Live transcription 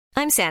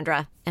I'm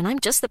Sandra, and I'm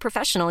just the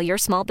professional your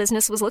small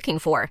business was looking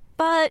for.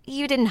 But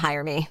you didn't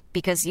hire me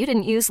because you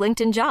didn't use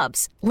LinkedIn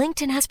Jobs.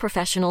 LinkedIn has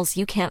professionals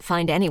you can't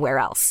find anywhere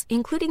else,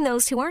 including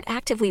those who aren't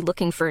actively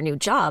looking for a new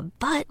job,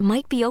 but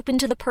might be open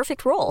to the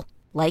perfect role,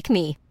 like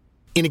me.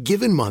 In a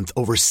given month,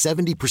 over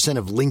 70%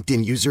 of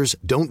LinkedIn users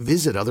don't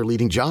visit other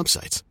leading job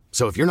sites.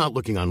 So if you're not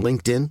looking on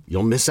LinkedIn,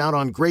 you'll miss out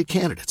on great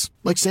candidates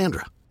like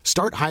Sandra.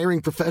 Start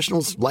hiring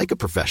professionals like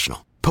a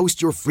professional.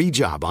 Post your free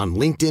job on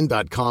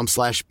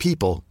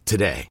linkedin.com/people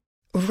today.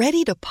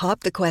 Ready to pop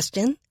the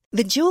question?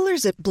 The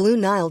jewelers at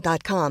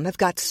BlueNile.com have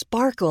got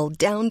sparkle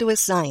down to a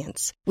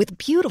science with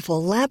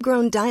beautiful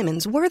lab-grown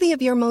diamonds worthy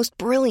of your most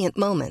brilliant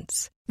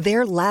moments.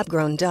 Their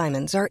lab-grown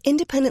diamonds are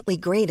independently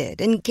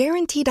graded and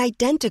guaranteed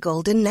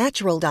identical to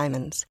natural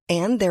diamonds,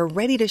 and they're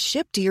ready to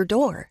ship to your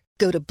door.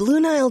 Go to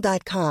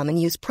BlueNile.com and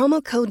use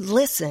promo code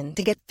LISTEN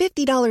to get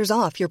 $50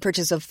 off your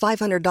purchase of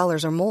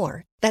 $500 or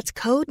more. That's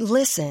code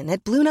LISTEN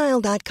at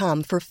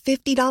BlueNile.com for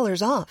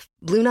 $50 off.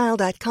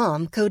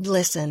 BlueNile.com, code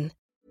LISTEN.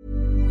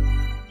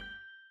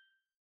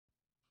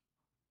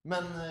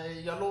 Men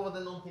jag lovade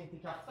någonting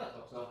till kaffet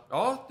också.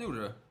 Ja, det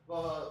gjorde du.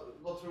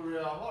 Vad tror du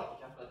jag har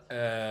till kaffet?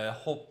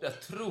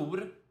 Jag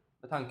tror,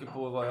 med tanke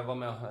på vad jag var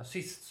med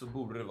sist, så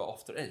borde det vara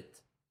After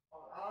Eight.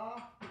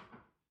 Ja.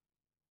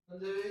 Men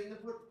du är inne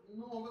på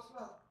något som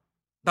helst.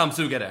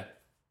 Dammsugare.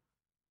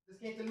 Det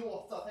ska inte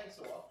låta, tänk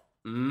så.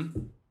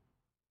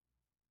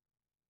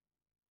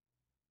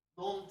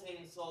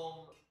 Någonting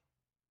som...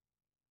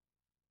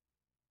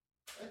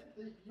 Jag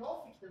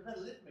fick det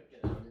väldigt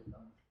mycket när jag var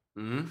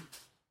liten.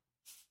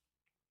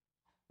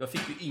 Jag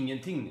fick ju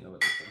ingenting när jag var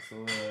liten,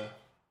 så...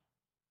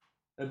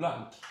 är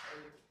blank.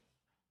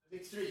 Du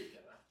fick stryk,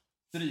 eller?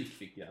 Stryk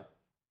fick jag.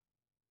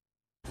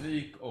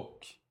 Stryk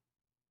och...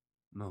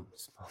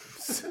 Mums.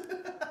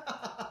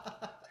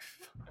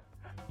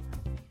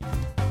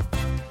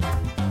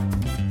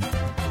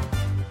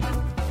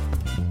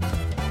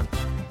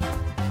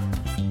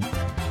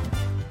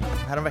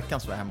 Häromveckan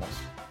så var jag hemma hos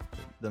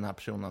den här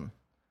personen.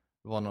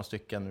 Det var några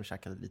stycken, vi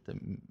käkade lite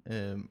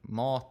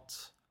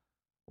mat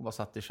och var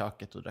satt i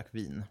köket och drack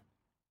vin.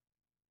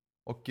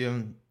 Och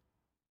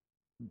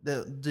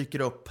det dyker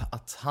upp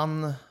att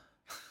han...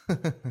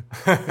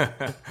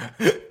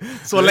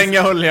 Så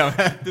länge höll jag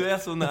med. Du är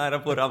så nära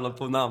på att ramla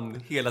på namn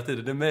hela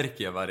tiden, det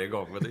märker jag varje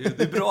gång. Men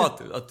det är bra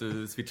att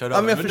du switchar över.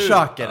 Ja, men jag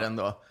försöker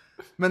ändå.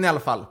 Men i alla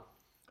fall,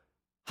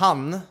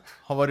 han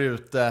har varit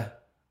ute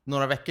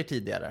några veckor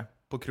tidigare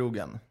på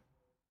krogen.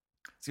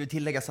 Ska vi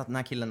tillägga så att den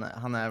här killen,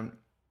 han är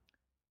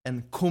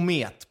en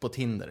komet på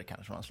Tinder,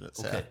 kanske man skulle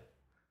säga. Okay.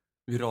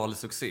 Viral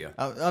succé.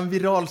 Ja, en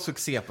viral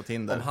succé på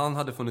Tinder. Om han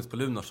hade funnits på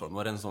Lunarsson,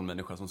 var det en sån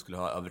människa som skulle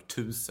ha över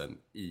 1000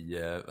 i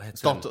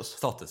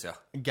status, ja.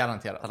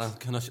 Garanterat. Hade han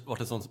kunnat varit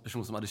en sån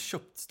person som hade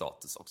köpt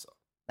status också?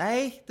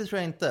 Nej, det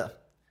tror jag inte.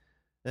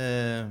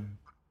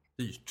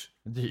 Dyrt.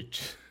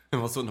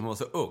 När man var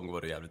så ung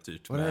var det jävligt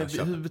dyrt.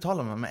 Hur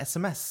betalar man? Med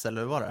sms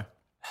eller vad var det?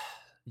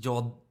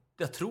 Ja,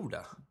 jag tror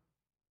det.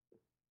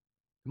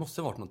 Det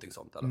måste ha varit någonting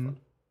sånt i alla fall.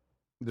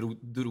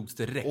 Drogs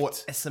direkt. Och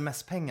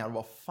sms-pengar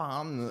var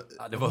fan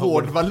det var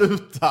hård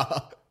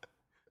valuta.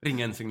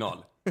 Ringa en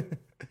signal.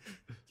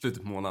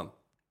 Slutet på månaden.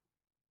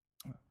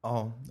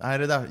 Ja, nej,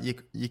 det där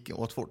gick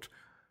åt fort.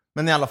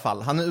 Men i alla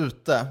fall, han är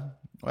ute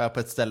och är på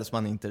ett ställe som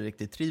han inte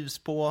riktigt trivs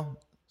på.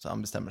 Så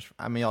han bestämmer sig,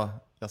 men jag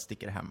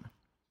sticker hem.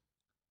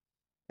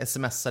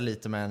 Smsar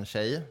lite med en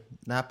tjej.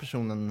 Den här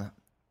personen,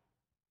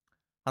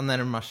 han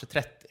närmar sig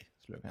 30,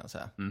 skulle jag kunna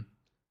säga.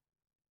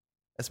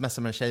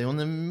 Smsar med en tjej, hon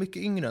är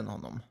mycket yngre än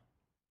honom.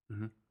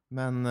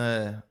 Men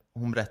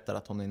hon berättar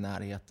att hon är i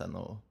närheten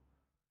och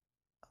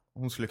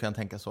hon skulle kunna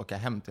tänka sig åka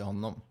hem till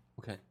honom.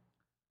 Okay.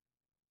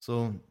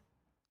 Så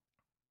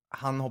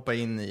han hoppar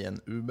in i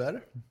en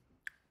Uber,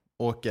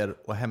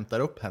 åker och hämtar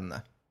upp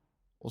henne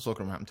och så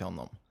åker de hem till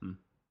honom.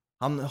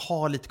 Han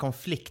har lite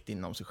konflikt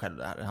inom sig själv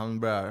där.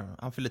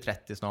 Han fyller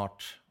 30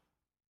 snart.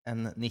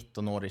 En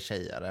 19-årig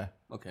tjejare.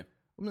 Okay.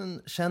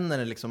 Men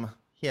känner liksom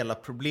hela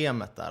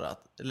problemet där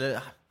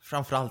eller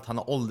framförallt han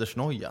har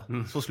åldersnoja.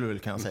 Så skulle vi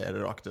kunna säga det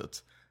rakt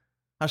ut.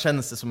 Han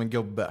känner sig som en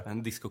gubbe.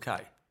 En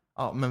disco-kaj.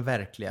 Ja, men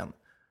verkligen.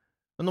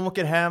 Men de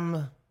åker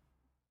hem.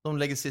 De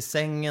lägger sig i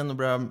sängen och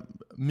börjar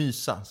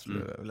mysa,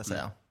 skulle jag vilja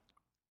säga.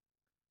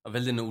 Jag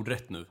väljer nog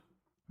rätt nu.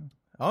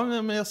 Ja,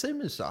 men jag säger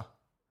mysa.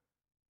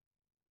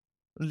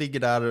 De ligger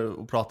där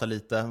och pratar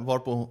lite.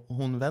 Varpå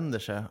hon vänder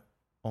sig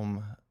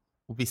om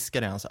och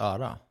viskar i hans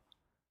öra.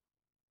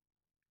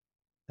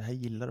 Det här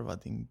gillar du, va,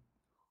 din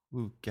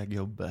sjuka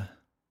gubbe.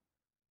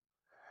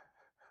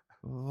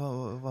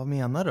 Vad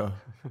menar du?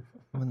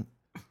 Men,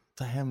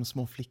 ta hem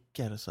små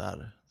flickor så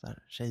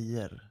här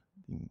tjejer.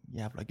 Din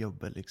jävla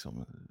gubbe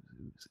liksom.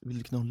 Vill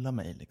du knulla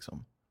mig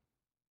liksom?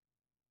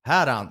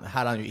 Här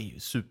är han ju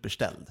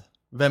superställd.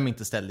 Vem är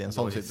inte ställd i en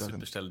sån situation?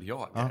 Superställd,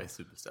 jag är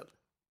superställd.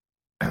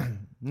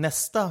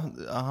 Nästa,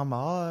 han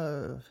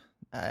bara,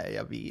 nej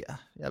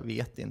jag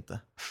vet inte.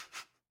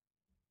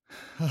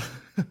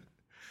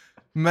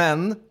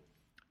 Men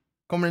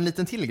kommer en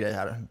liten till grej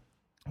här.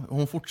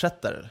 Hon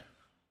fortsätter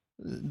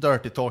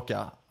dirty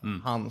talka.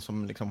 Han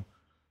som liksom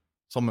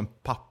som en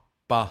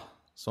pappa,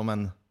 som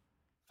en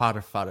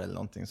farfar eller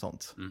någonting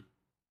sånt.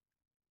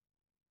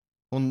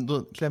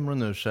 Då klämmer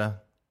hon ur sig: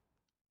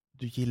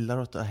 du gillar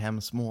att ta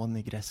hem små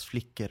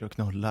negressflickor och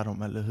knulla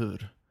dem, eller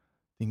hur?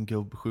 Din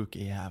gubbsjuka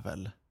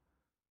jävel.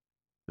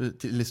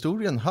 Till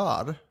historien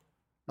hör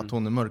att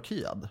hon är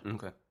mörkhyad.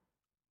 Okay.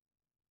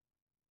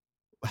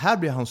 Och här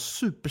blir han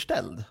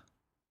superställd.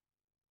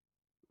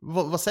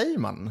 Vad säger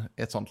man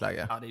i ett sånt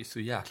läge? Ja, det är ju så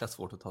jäkla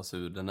svårt att ta sig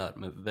ur den där.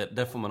 Men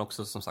där får man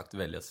också som sagt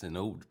välja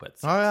sina ord på ett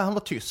sätt. Ja, han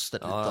var tyst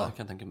lite. Ja, jag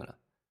kan tänka mig det.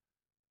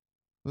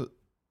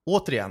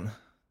 Återigen.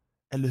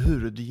 Eller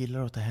hur? Du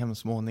gillar att ta hem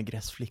små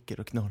negressflickor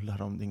och knulla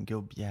dem, din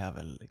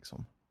gubbjävel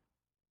liksom.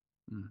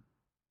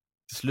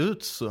 Till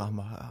slut så han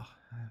bara,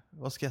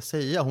 vad ska jag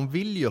säga? Hon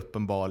vill ju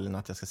uppenbarligen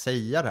att jag ska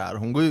säga det här.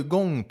 Hon går ju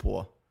igång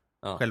på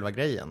själva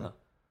grejen. Ja.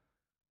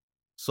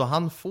 Så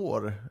han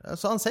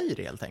säger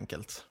det helt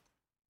enkelt.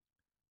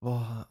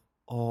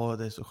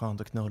 Det är så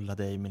skönt att knulla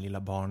dig, min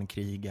lilla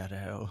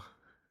barnkrigare. Och...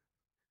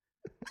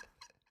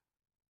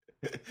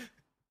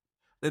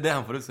 Det är det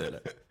han får ut säga,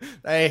 eller?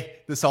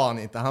 Nej, det sa han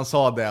inte. Han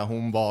sa det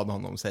hon bad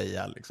honom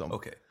säga liksom.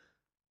 Okej.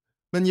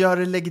 Men gör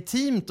det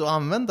legitimt att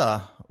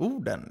använda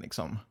orden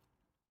liksom?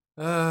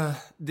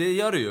 Det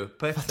gör det ju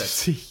på ett sätt.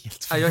 ser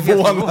helt Jag är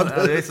helt förvånad.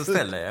 Jag är så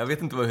snäll. Jag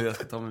vet inte hur jag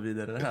ska ta mig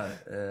vidare det här.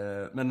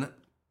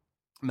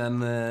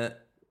 Men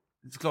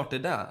såklart det är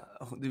där.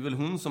 Det är väl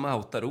hon som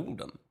outar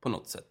orden på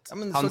något sätt. Ja,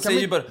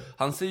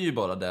 han säger ju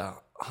bara det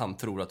han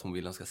tror att hon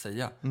vill han ska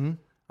säga.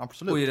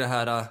 Absolut. Och i det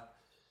här,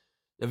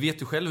 jag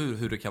vet ju själv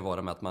hur det kan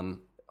vara med att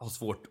man har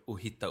svårt att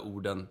hitta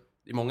orden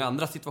i många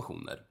andra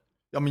situationer.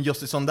 Ja, men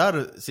just i sådana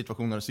där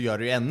situationer så gör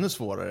det ju ännu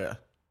svårare,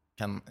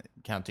 kan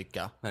jag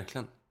tycka.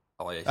 Verkligen.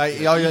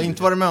 Jag har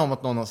inte varit med om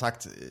att någon har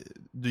sagt: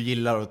 du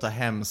gillar att ta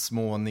hem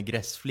små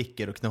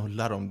negressflickor och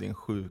knulla dem, din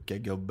sjuka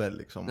gubbe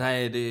liksom.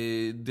 Nej,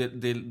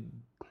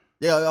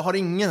 Jag har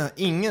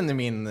ingen i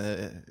min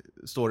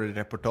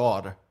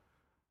story-repertoar.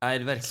 Nej,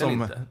 det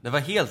verkligen inte. Det var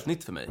helt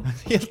nytt för mig.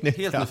 Helt nytt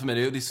för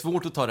mig. Det är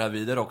svårt att ta det här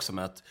vidare också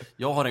med att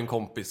jag har en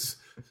kompis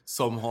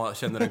som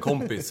känner en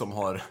kompis som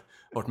har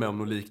varit med om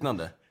något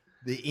liknande.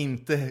 Det är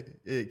inte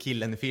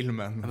killen i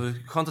filmen. Det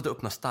var skönt att det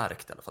öppnar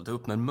starkt i alla fall. Det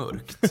öppnar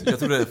mörkt. Jag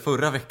tror det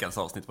förra veckans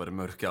avsnitt var det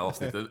mörka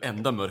avsnittet. Det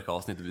enda mörka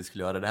avsnittet vi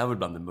skulle göra. Det här var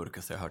bland det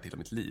mörkaste jag har hört i hela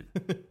mitt liv.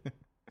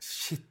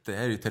 Shit, det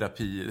här är ju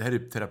terapi. Det här är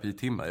ju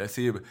terapitimmar.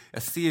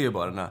 Jag ser ju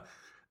bara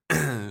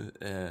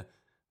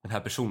den här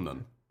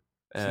personen.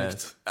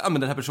 Men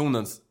den här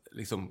personens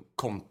liksom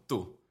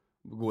konto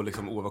går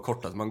liksom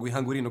oavkortat.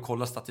 Han går in och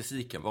kollar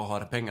statistiken. Vad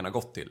har pengarna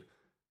gått till?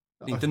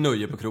 Det är inte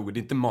nöje på krogen, det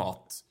är inte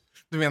mat.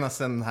 Du menar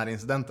sen den här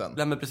incidenten?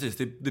 Nej, men precis,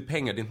 det är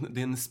pengar.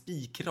 Det är en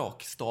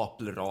spikrak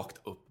stapel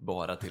rakt upp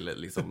bara till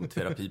liksom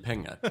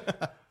terapipengar.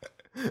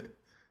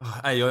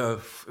 Nej,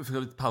 jag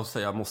ska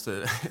pausa. Jag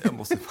måste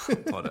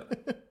ta det.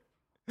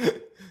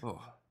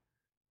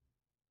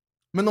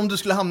 Men om du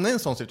skulle hamna i en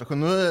sån situation,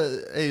 nu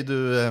är ju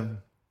du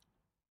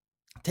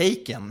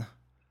taken.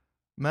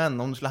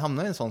 Men om du skulle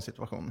hamna i en sån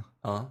situation,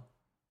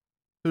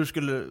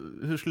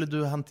 hur skulle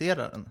du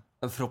hantera den?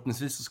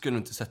 Förhoppningsvis så skulle du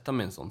inte sätta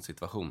mig i en sån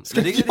situation.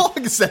 Ska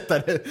jag sätta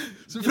det?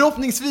 Så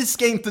förhoppningsvis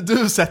ska inte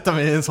du sätta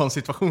mig i en sån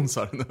situation,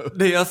 sa du nu.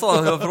 Det jag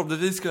sa,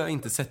 förhoppningsvis ska jag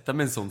inte sätta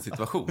mig i en sån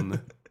situation.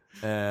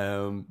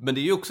 Men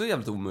det är ju också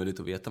jävligt omöjligt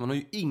att veta. Man har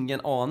ju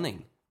ingen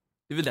aning.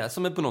 Det är väl det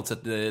som är på något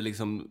sätt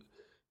liksom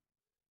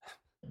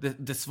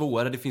det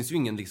svåra. Det finns ju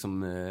ingen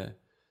liksom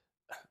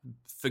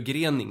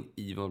förgrening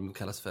i vad man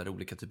kallas för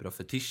olika typer av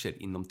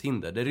fetischer inom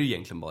Tinder. Det är ju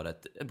egentligen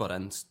bara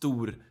en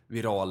stor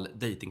viral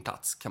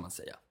datingplats, kan man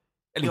säga.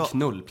 Eller en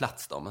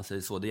knullplats då, om man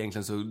säger så. Det är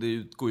egentligen så, det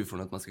utgår ju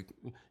från att man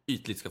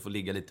ytligt ska få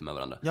ligga lite med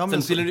varandra.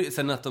 Ja,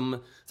 sen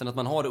att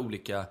man har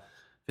olika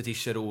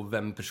fetischer och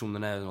vem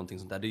personen är eller någonting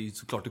sånt där. Det är ju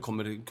såklart, det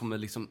kommer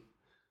liksom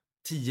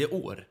 10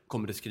 år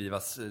kommer det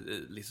skrivas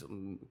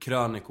liksom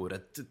krönikor.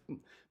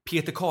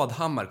 Peter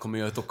Kadhammar kommer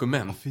göra ett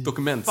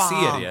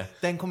dokumentserie.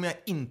 Den kommer jag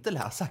inte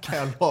läsa, kan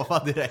jag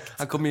lova direkt.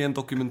 Han kommer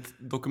göra en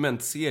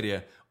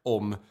dokumentserie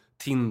om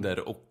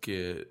Tinder och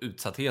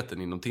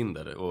utsattheten inom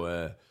Tinder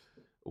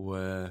och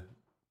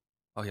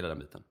hela den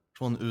biten.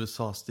 Från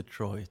USAs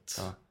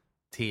Detroit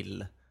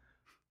till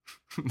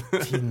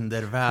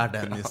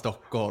Tindervärlden i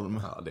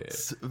Stockholm.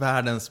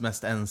 Världens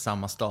mest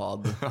ensamma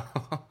stad.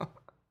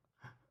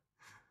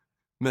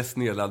 Mest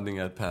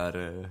nedladdningar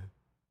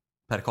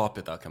per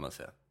capita, kan man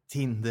säga.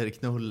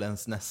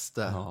 Tinderknullens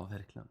nästa. Ja,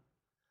 verkligen.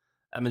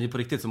 Nej, men på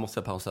riktigt så måste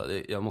jag pausa.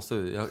 Jag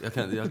vet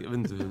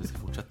inte hur vi ska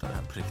fortsätta det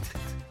här på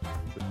riktigt.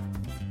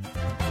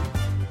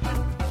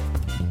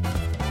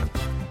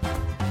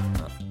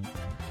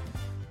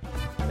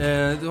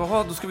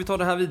 Då ska vi ta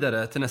det här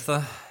vidare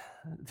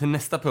till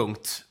nästa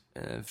punkt.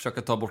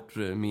 Försöka ta bort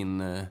min...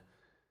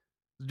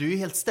 Du är ju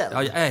helt ställd.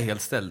 Ja, jag är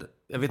helt ställd.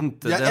 Jag vet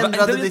inte. Jag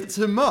ändrade ditt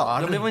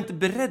humör. Jag var inte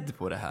beredd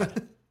på det här.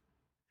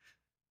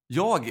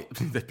 Jag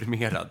är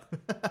deprimerad.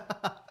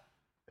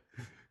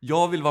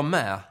 Jag vill vara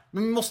med.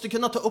 Men vi måste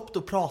kunna ta upp det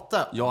och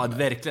prata. Ja,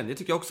 verkligen. Det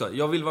tycker jag också.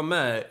 Jag vill vara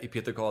med i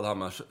Peter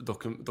Kadhammars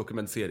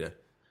dokumentserie.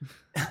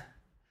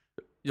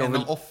 En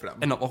av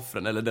offren. En av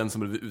offren, eller den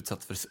som blev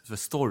utsatt för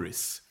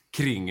stories.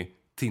 kring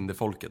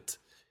Tinderfolket.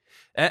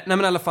 Nej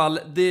men i alla fall,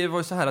 det var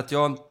ju så här att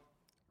jag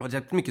har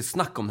jävligt mycket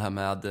snack om det här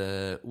med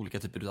olika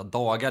typer av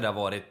dagar. Det har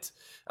varit,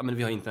 ja men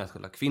vi har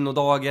internationella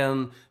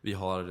kvinnodagen, vi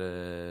har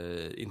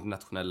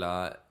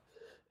internationella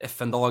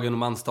FN-dagen och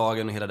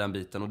mansdagen och hela den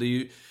biten. Och det är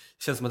ju,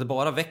 känns som att det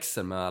bara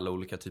växer med alla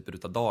olika typer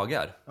av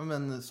dagar. Ja,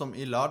 men som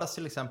i lördags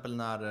till exempel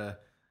när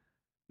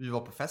vi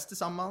var på fest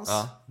tillsammans.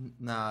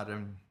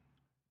 När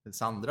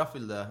Sandra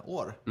fyllde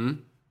år.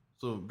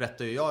 Så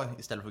berättade jag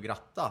istället för att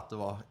gratta att det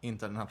var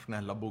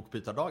internationella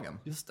bokbytardagen.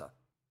 Just det.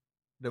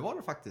 Det var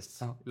det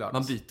faktiskt lördags.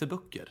 Man byter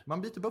böcker.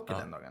 Man byter böcker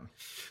den dagen.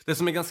 Det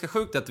som är ganska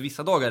sjukt är att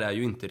vissa dagar är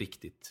ju inte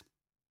riktigt,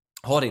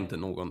 har inte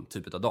någon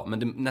typ av dag.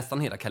 Men nästan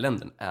hela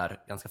kalendern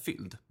är ganska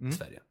fylld i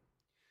Sverige.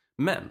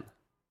 Men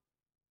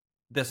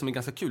det som är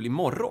ganska kul,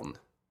 imorgon,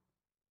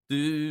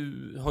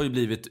 du har ju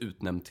blivit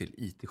utnämnd till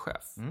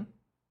IT-chef.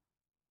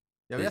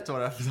 Jag vet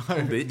vad det är för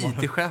dag. Det är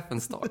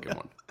IT-chefens dag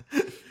imorgon.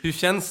 Hur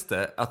känns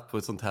det att på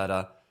ett sånt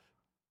här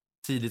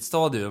tidigt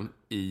stadium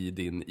i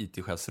din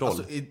IT-chefsroll?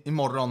 Alltså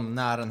imorgon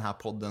när den här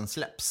podden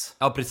släpps.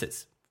 Ja,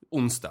 precis.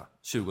 Onsdag,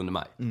 20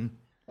 maj.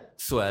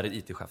 Så är det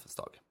IT-chefens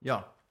dag.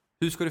 Ja.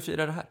 Hur ska du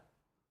fira det här?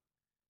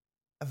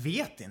 Jag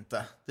vet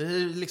inte. Det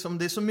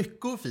är så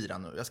mycket att fira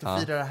nu. Jag ska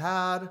fira det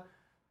här.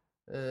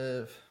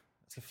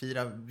 Jag ska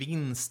fira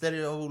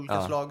vinster av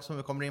olika slag som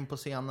vi kommer in på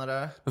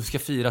senare. Vi ska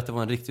fira att det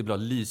var en riktigt bra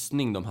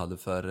lysning de hade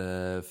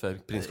för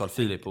prins Carl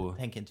Philip. Och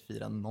tänker inte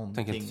fira någonting.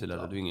 Tänker inte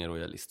fira det. Du är ingen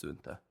royalist, du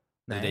inte.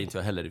 Nej. Det är inte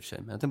jag heller i och för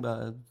sig. Men jag tänkte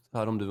bara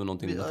höra om du var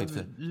någonting.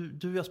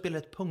 Du och jag spelar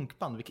ett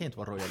punkband. Vi kan inte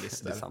vara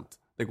royalister. Det är sant.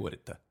 Det går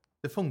inte.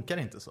 Det funkar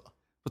inte så.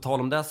 På tal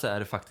om det så är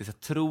det faktiskt, jag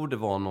tror det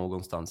var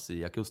någonstans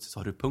i augusti så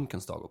har du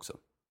punkens dag också.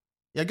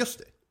 I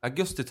augusti?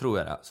 Augusti tror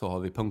jag det, så har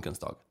vi punkens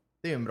dag.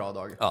 Det är en bra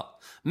dag. Ja,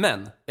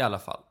 men i alla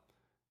fall.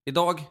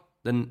 Idag,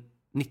 den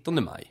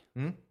 19 maj,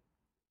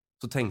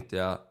 så tänkte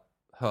jag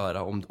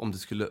höra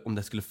om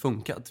det skulle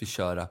funka att vi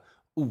köra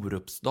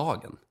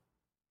Orupsdagen.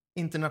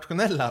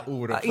 Internationella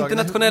Orupsdagen? Ja,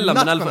 internationella,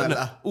 men i alla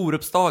fall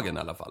Orupsdagen i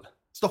alla fall.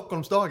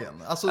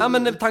 Stockholmsdagen? Alltså... Ja,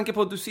 men med tanke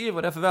på att du ser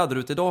vad det är för väder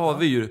ute. Idag har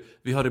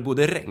vi har det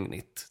både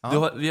regnigt. Vi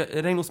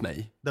har regn hos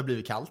mig. Det har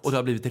blivit kallt. Och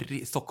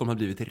Stockholm har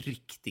blivit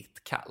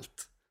riktigt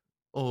kallt.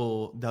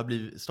 Och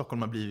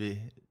Stockholm har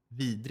blivit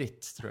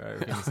vidrigt, tror jag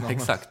det finns någon.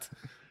 Exakt.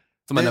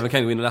 Så man även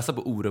kan gå in och läsa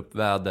på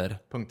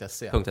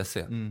orupväder.se.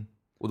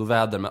 Och då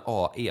väder med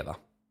AE, va?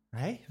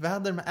 Nej,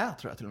 väder med Ä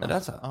tror jag till och med. Är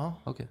det så?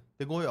 Ja, okay.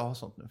 Det går ju att ha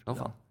sånt nu. Ja,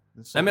 fan.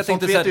 Nej, men jag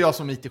tänkte vet jag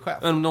som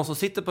IT-chef. Om någon som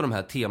sitter på de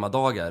här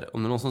temadagar,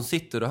 om det är någon som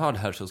sitter och hör det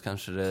här så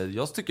kanske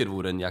jag tycker det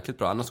vore en jäkligt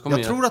bra. Annars kommer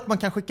jag tror att man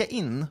kan skicka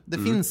in. Det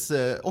finns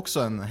också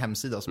en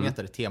hemsida som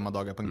heter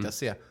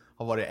temadagar.se.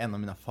 Har varit en av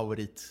mina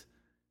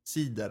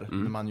favoritsidor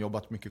när man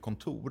jobbat mycket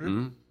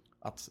kontor.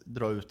 Att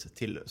dra ut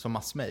till som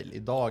massmail.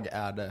 Idag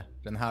är det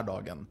den här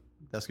dagen.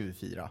 Där ska vi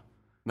fira.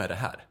 Med det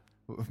här?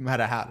 Med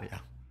det här, ja.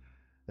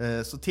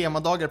 Så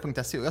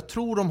temadagar.se. Och jag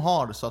tror de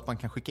har så att man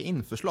kan skicka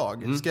in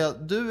förslag. Ska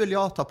du eller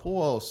jag ta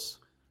på oss?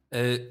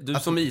 Du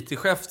som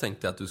IT-chef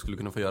tänkte att du skulle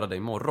kunna få göra det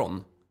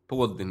imorgon.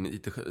 På din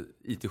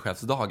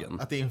IT-chefsdagen.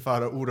 Att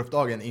införa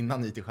Orupdagen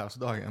innan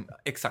IT-chefsdagen.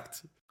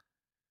 Exakt.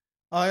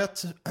 Ja, jag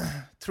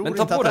tror men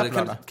inte att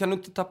det kan du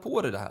inte ta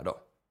på dig det här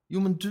då? Jo,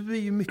 men du är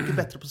ju mycket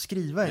bättre på att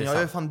skriva än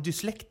jag är fan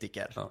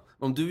dyslektiker. Ja.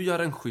 Om du gör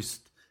en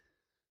schysst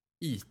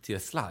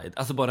IT-slide,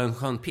 alltså bara en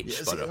skön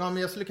pitch bara. Ja,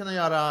 men jag skulle kunna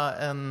göra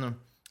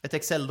ett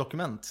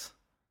Excel-dokument.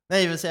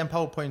 Nej, jag vill säga en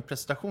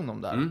PowerPoint-presentation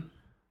om det här.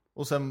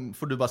 Och sen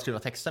får du bara skriva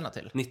texterna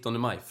till. 19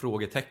 maj,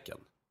 frågetecken.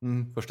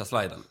 Första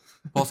sliden.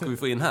 Vad ska vi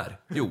få in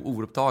här? Jo,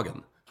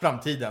 Orupdagen.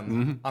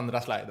 Framtiden,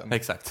 andra sliden.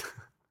 Exakt.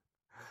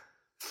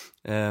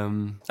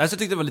 Jag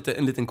tyckte det var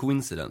en liten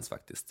coincidence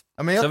faktiskt.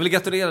 Ja, så jag vill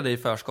gratulera dig i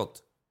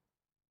förskott.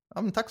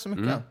 Ja, men tack så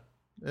mycket.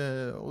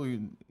 Och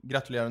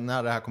gratulerar,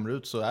 när det här kommer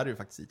ut så är det ju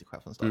faktiskt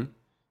IT-chefens dag.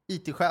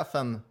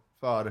 IT-chefen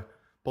för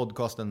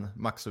podcasten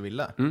Max och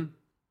Ville.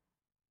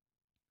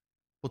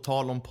 På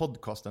tal om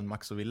podcasten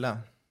Max och Ville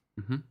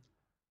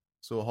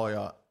så har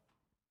jag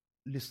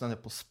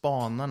lyssnat på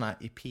Spanarna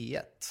i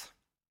P1.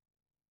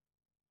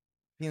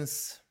 Det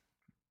finns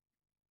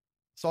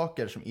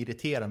saker som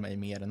irriterar mig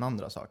mer än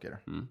andra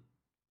saker.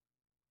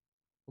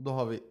 Och då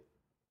har vi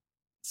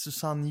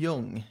Susanne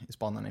Ljung i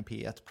Spanarna i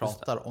P1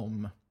 pratar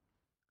om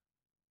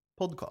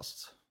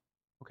podcast.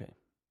 Okej.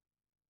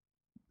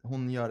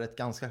 Hon gör ett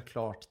ganska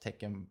klart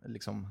tecken,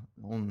 liksom,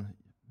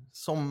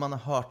 som man har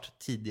hört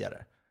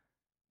tidigare.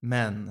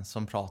 Män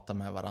som pratar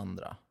med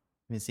varandra.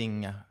 Det finns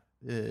inga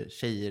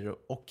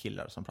tjejer och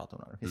killar som pratar med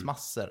varandra. Det finns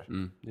massor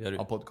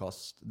av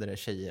podcast där det är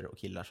tjejer och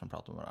killar som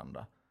pratar med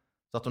varandra.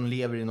 Så att de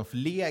lever i något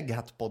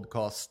förlegat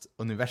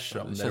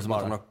podcast-universum. Det känns som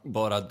att de har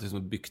bara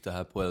byggt det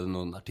här på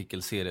någon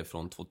artikelserie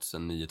från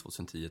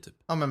 2009-2010 typ.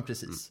 Ja, men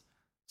precis.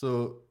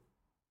 Så...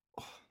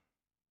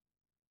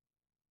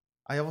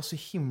 Ja, jag var så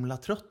himla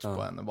trött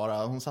på henne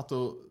bara. Hon satt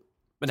och...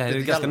 Men det här är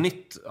ett ganska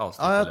nytt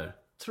avsnitt, ja, eller?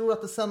 Jag tror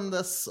att det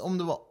sändes om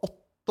det var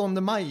 8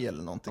 maj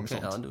eller någonting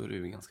sånt. Ja, då är det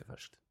ju ganska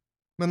färskt.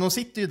 Men hon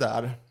sitter ju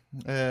där.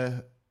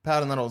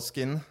 Per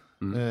Narolskin,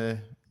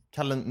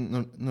 Kalle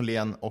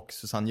Norlén och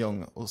Susanne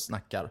Ljung och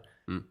snackar.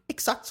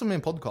 Exakt som i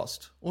en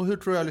podcast. Och hur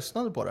tror jag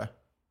lyssnade på det?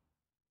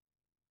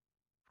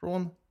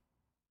 Från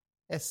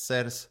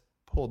SRs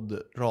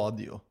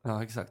poddradio.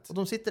 Ja, exakt. Och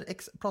de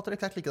pratar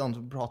exakt likadant.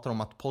 De pratar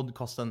om att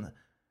podcasten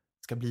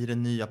ska bli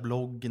den nya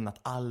bloggen. Att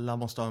alla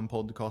måste ha en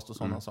podcast och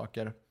sådana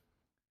saker.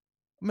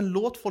 Men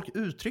låt folk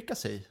uttrycka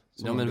sig.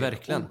 Ja, men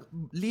verkligen.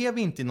 Lev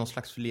inte i någon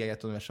slags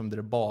förlegat universum där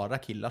det är bara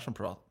killar som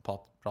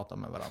pratar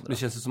med varandra. Det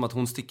känns som att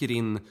hon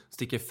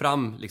sticker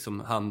fram liksom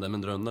handen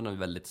men drar undan den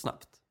väldigt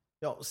snabbt.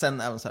 Ja, och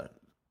sen även så här.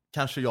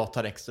 Kanske jag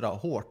tar extra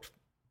hårt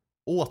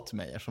åt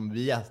mig eftersom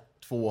vi är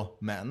 2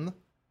 män.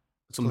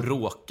 Som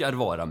råkar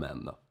vara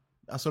män då.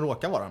 Alltså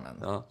råkar vara män.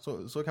 Ja.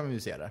 Så kan vi ju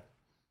se det.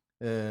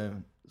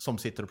 Som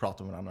sitter och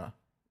pratar med varandra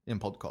i en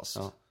podcast.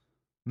 Ja.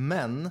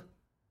 Men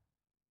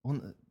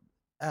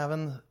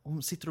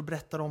hon sitter och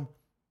berättar om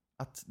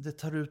att det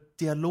tar ut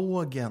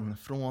dialogen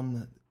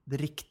från det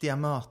riktiga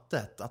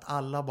mötet. Att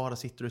alla bara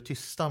sitter och är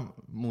tysta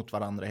mot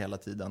varandra hela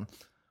tiden.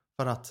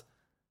 För att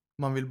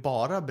man vill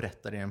bara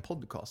berätta det i en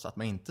podcast. Att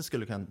man inte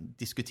skulle kunna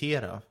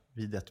diskutera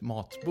vid ett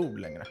matbord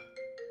längre.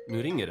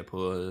 Nu ringer det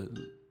på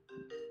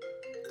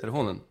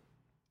telefonen.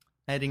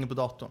 Nej, det ringer på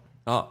datorn.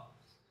 Ja.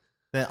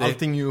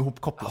 Allting är ju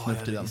ihopkopplat nu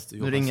för tiden.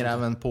 Nu ringer det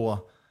även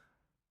på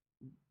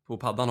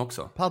paddan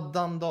också.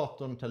 Paddan,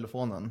 datorn,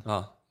 telefonen.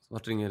 Ja.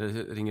 Vart ringer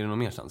det någon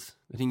merstans?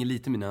 Det ringer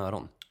lite i mina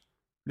öron.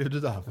 Blev du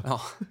döv?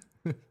 Ja.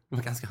 Det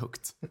var ganska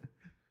högt.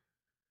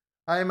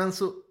 Nej, men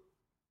så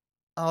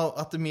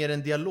att det är mer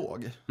en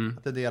dialog.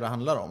 Att det är det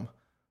handlar om.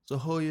 Så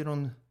höjer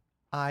hon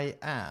I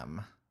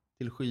am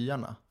till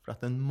skyarna för att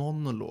det är en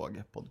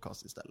monolog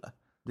podcast istället.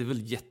 Det är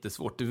väl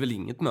jättesvårt. Det är väl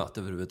inget möte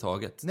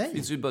överhuvudtaget.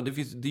 Nej.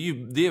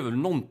 Det är väl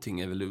någonting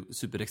är väl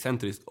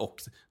superexcentriskt och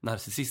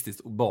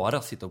narcissistiskt och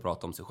bara sitta och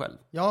prata om sig själv.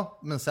 Ja,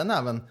 men sen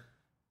även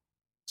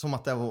som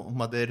att det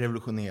är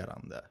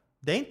revolutionerande.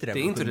 Det är inte revolutionerande. Det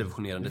är inte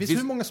revolutionerande. Det finns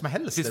hur många som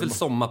helst. Det finns väl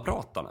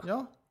sommarpratarna?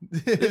 Ja.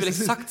 Det är väl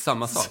exakt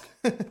samma sak.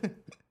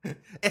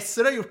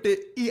 SR har gjort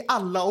det i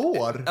alla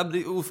år.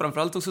 Och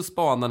framförallt också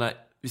spanarna.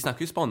 Vi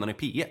snackar ju spanarna i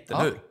P1,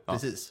 eller hur? Ja,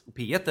 precis. Och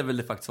P1 är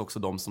väl faktiskt också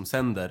de som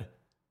sänder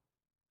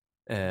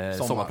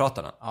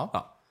sommarpratarna.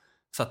 Ja.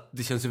 Så att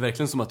det känns ju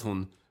verkligen som att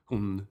hon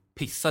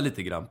pissar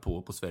lite grann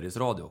på Sveriges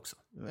Radio också.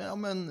 Ja,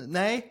 men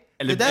nej.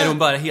 Eller är hon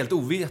bara helt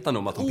ovetande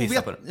om att hon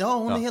pissar på den? Ja,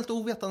 hon är helt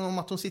ovetande om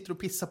att hon sitter och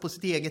pissar på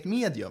sitt eget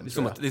medium. Det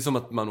är som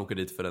att man åker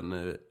dit för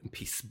en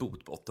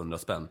pissbot på 800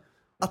 spänn.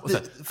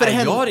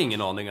 Jag har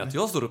ingen aning att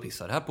jag står och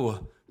pissar här på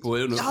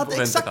jag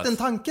hade exakt den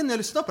tanken när jag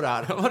lyssnade på det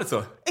här. Var det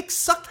så?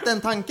 Exakt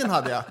den tanken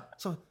hade jag.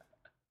 Så,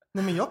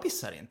 nej, men jag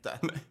pissar inte.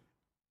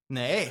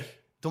 Nej,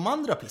 de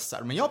andra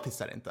pissar, men jag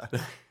pissar inte.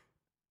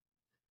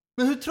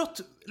 Men hur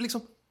trott,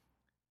 liksom...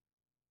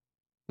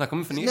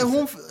 När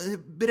hon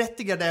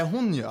berättigar det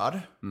hon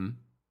gör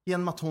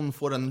genom att hon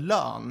får en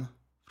lön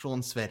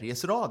från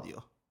Sveriges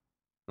Radio.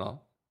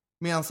 Ja.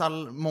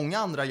 Medan många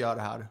andra gör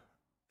det här.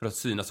 För att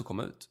synas och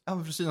komma ut. Ja,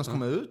 för att synas och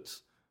komma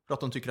ut. För att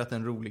de tycker att det är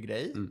en rolig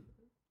grej.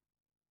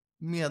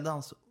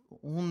 Medans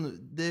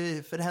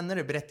för henne är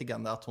det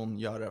berättigande att hon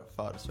gör det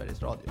för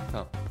Sveriges Radio.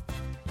 Ja.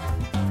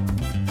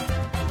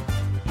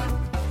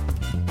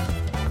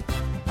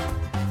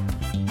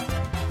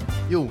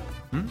 Jo.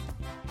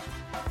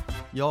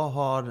 Jag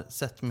har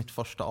sett mitt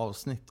första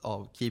avsnitt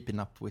av Keeping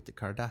Up with the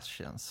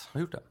Kardashians. Har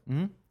du gjort det?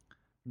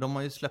 De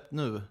har ju släppt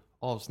nu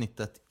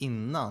avsnittet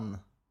innan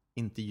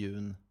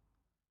intervjun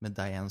med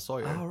Diane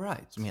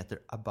Sawyer. Som heter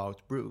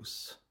About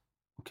Bruce.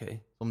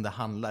 Okej. Som det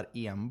handlar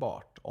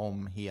enbart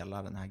om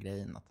hela den här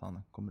grejen att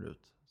han kommer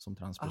ut som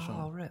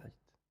transperson.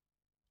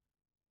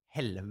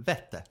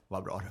 Helvete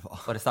vad bra det var.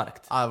 Var det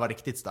starkt? Ja, det var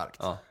riktigt starkt.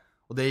 Ja.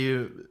 Och det är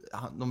ju,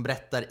 de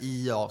berättar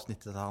i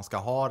avsnittet att han ska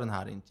ha den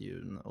här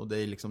intervjun. Och det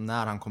är liksom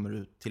när han kommer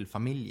ut till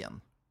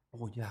familjen.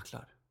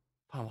 Jäklar.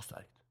 Fan vad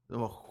starkt. Det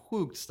var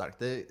sjukt starkt.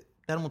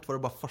 Däremot var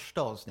det bara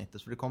första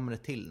avsnittet, så det kommer det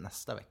till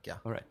nästa vecka.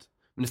 All right.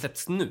 Men det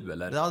släpps nu,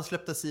 eller? Det hade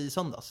släpptes i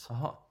söndags.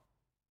 Aha.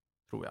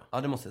 Tror jag.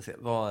 Ja, det måste jag se.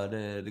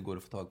 Det går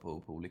att få tag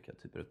på olika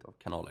typer av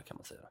kanaler, kan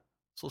man säga.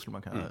 Så skulle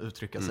man kunna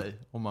uttrycka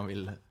sig om man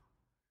vill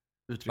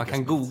uttrycka man kan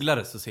sig. googla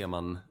det, så ser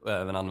man och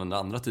även använda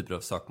andra typer av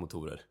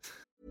sökmotorer.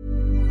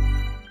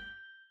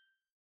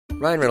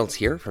 Ryan Reynolds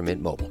here from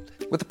Mint Mobile.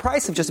 With the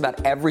price of just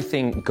about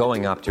everything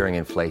going up during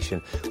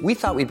inflation, we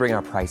thought we'd bring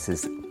our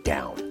prices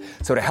down.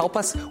 So to help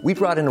us, we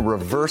brought in a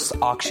reverse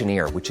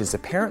auctioneer, which is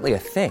apparently a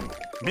thing.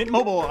 Mint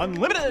Mobile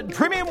Unlimited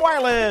Premium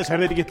Wireless. How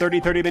to get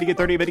 30, 30, bit to get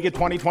 30, bit to get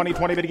 20, 20,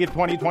 20, bit to get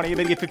 20, 20,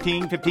 bit to get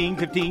 15, 15,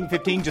 15,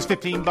 15, just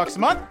 $15 a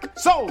month?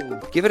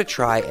 Sold! Give it a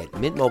try at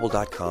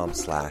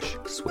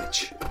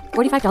mintmobile.com/switch.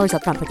 $45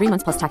 up front for 3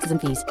 months plus taxes and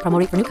fees. Promo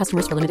rate for new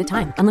customers for limited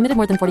time. Unlimited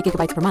more than 40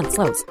 gigabytes per month.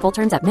 Slows full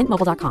terms at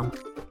mintmobile.com.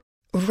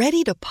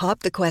 Ready to pop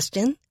the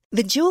question?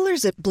 The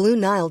jewelers at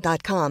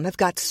BlueNile.com have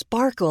got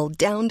sparkle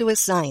down to a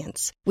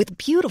science with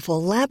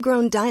beautiful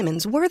lab-grown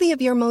diamonds worthy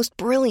of your most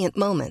brilliant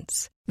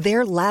moments.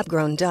 Their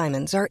lab-grown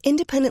diamonds are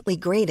independently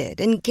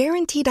graded and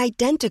guaranteed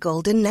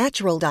identical to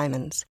natural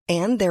diamonds,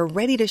 and they're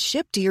ready to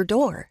ship to your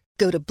door.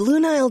 Go to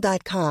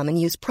BlueNile.com and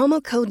use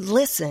promo code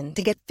LISTEN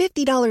to get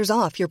 $50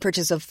 off your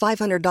purchase of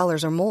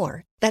 $500 or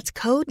more. That's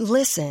code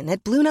LISTEN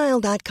at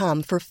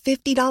BlueNile.com for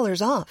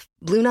 $50 off.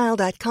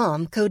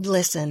 BlueNile.com, code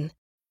LISTEN.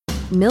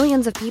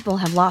 Millions of people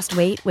have lost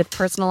weight with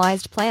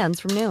personalized plans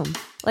from Noom.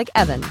 Like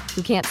Evan,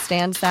 who can't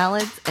stand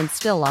salads and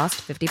still lost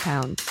 50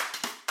 pounds.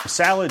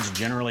 Salads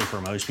generally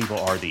for most people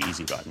are the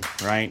easy button,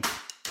 right?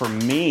 For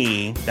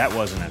me, that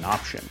wasn't an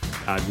option.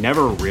 I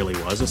never really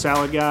was a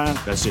salad guy.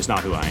 That's just not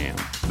who I am.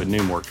 But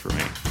Noom worked for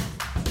me.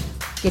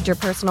 Get your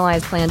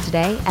personalized plan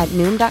today at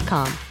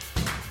Noom.com.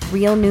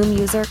 Real Noom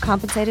user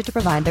compensated to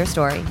provide their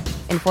story.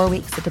 In 4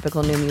 weeks, the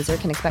typical Noom user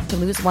can expect to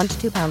lose 1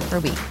 to 2 pounds per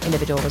week.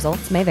 Individual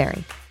results may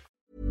vary.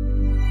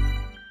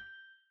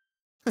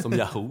 Som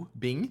Yahoo.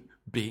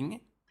 Bing.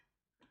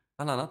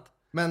 Bland annat.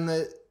 Men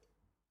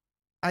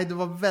det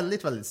var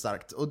väldigt, väldigt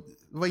starkt. Och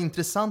det var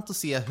intressant att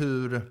se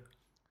hur...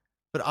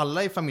 För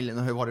alla i familjen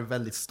har ju varit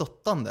väldigt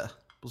stöttande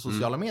på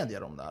sociala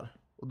medier om det här.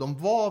 Och de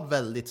var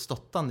väldigt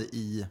stöttande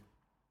i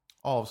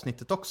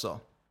avsnittet också.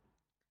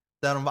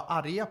 Där de var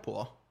arga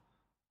på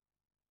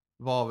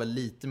var väl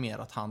lite mer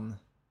att han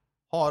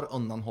har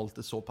undanhållit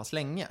det så pass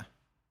länge.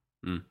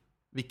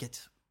 Vilket,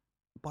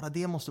 bara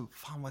det måste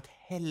fan vara ett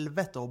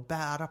helvete att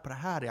bära på det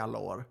här i alla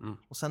år.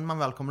 Och sen när man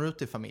väl kommer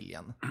ut i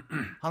familjen.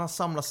 Han har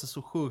samlat sig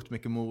så sjukt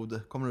mycket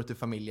mod, kommer ut i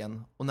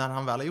familjen. Och när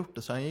han väl har gjort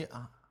det så är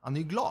han är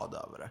ju glad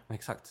över det.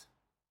 Exakt.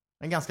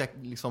 En ganska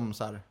liksom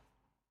så här,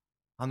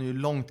 han är ju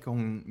långt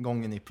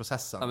gången i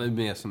processen. Han är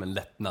mer som en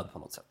lättnad på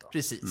något sätt då.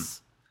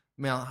 Precis.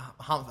 Men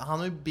han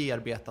har ju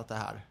bearbetat det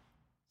här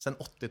sen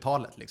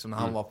 80-talet liksom, när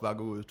han var på väg att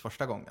gå ut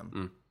första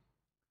gången.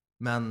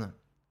 Men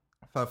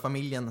för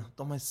familjen,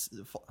 de har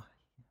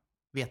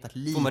vetat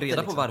lite. Får man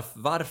reda liksom på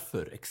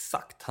varför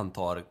exakt han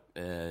tar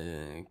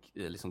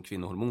liksom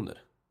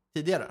kvinnohormoner?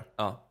 tidigare?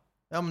 Ja,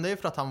 Ja, men det är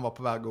för att han var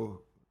på väg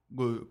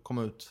att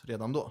komma ut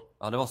redan då.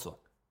 ja det var så.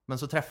 Men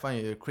så träffade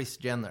han ju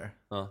Kris Jenner.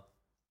 Ja.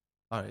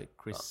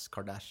 Chris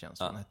Kardashian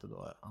som han hette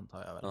då,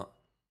 antar jag väl. Ja.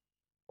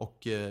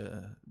 Och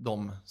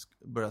de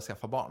började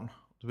skaffa barn.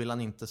 Då ville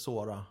han inte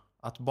såra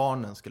att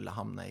barnen skulle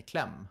hamna i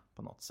kläm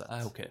på något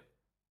sätt. Okej.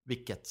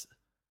 Vilket,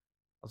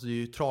 alltså det är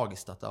ju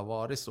tragiskt att det har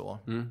varit så.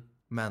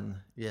 Men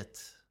i ett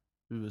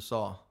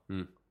USA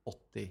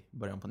 80,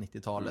 början på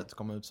 90-talet,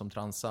 kom ut som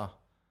transa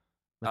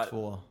med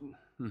två...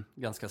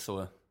 Ganska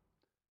så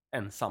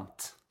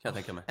ensamt, kan jag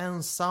tänka mig.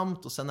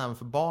 Ensamt, och sen även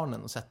för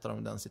barnen att sätta dem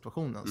i den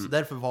situationen. Så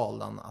därför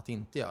valde han att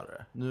inte göra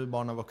det. Nu är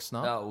barnen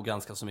vuxna. Ja, och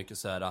ganska så mycket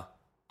så här,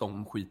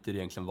 de skiter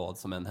egentligen vad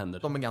som än händer.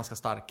 De är ganska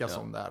starka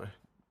som där,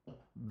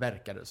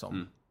 verkar det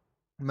som.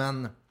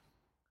 Men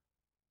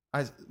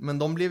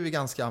de blev ju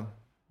ganska...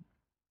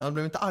 De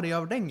blev inte arga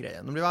över den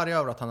grejen. De blev arga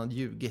över att han hade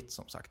ljugit,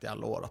 som sagt, i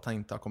alla år. Att han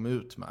inte har kommit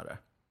ut med det.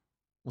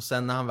 Och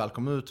sen när han väl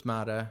kom ut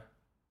med det,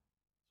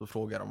 så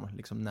frågar de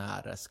liksom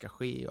när det ska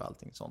ske och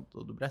allting sånt.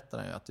 Och då berättar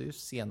han ju att det är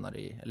senare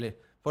eller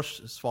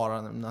först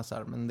svarar han så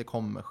här, men det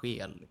kommer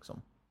ske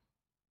liksom.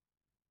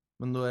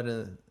 Men då är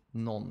det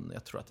någon,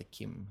 jag tror att det är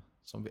Kim,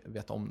 som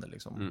vet om det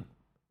liksom.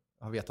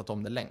 Har vetat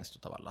om det längst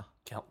utav alla.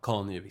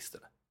 Kanye visste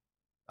det.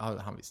 Ja,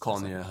 han visste.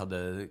 Kanye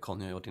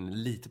har varit inne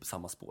lite på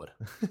samma spår.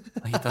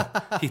 Han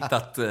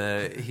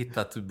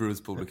hittat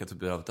Bruce på olika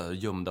typer av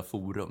gömda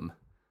forum.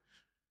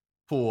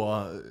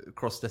 På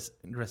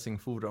crossdressing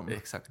forum.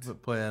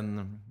 Exakt. På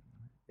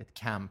ett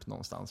camp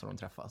någonstans där de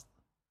träffas.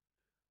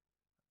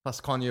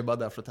 Fast Kanye är bara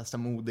där för att testa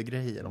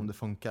modegrejer om det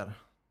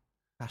funkar.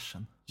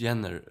 Fashion.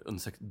 Jenner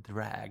undersökte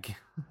drag.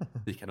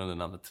 Det kan under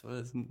namnet.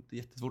 Det är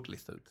jättesvårt att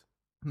lista ut.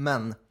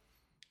 Men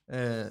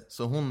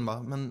så hon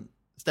bara, men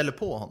ställer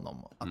på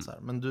honom att så här,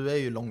 men du är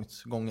ju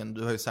långt gången,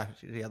 du har ju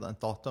säkert redan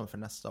ett datum för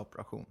nästa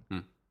operation.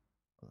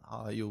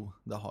 Ja, jo,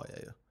 det har jag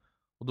ju.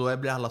 Och då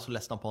blir alla så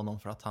ledsna på honom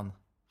för att han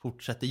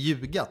fortsätter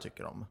ljuga,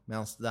 tycker de.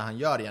 Medan det han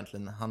gör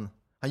egentligen, han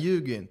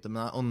ljuger ju inte,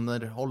 men han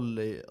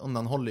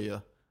undanhåller ju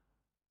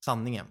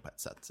sanningen på ett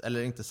sätt.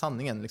 Eller inte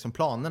sanningen, liksom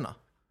planerna.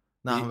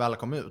 När han väl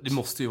kom ut. Det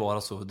måste ju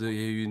vara så.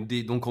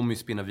 De kommer ju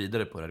spinna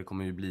vidare på det. Det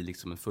kommer ju bli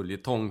liksom en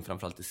följetong,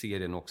 framförallt i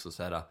serien också.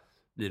 Så här,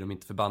 blir de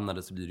inte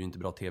förbannade så blir det ju inte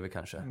bra tv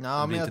kanske.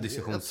 Ja, men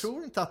jag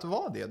tror inte att det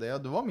var det.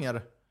 Det var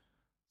mer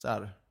så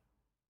här,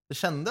 det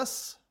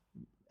kändes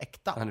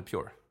äkta. Han är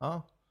pure.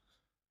 Ja.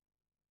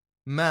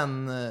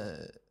 Men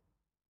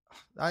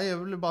jag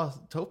vill bara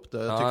ta upp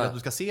det. Jag tycker att du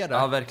ska se det.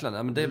 Ja, verkligen.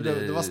 Ja, men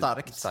det var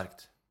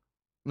starkt.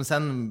 Men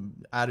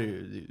sen är det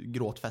ju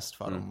gråtfest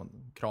för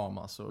dem.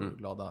 Kramas och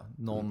glada.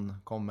 Någon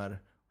kommer,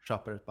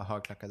 köper ett par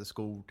högklackade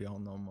skor till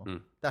honom. Och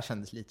där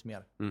kändes lite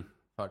mer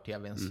för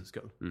tvns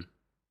skull.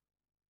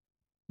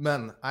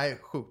 Men,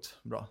 sjukt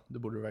bra. Det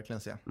borde du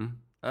verkligen se.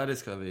 Ja, det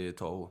ska vi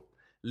ta och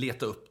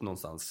leta upp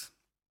någonstans.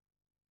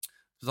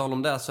 För tal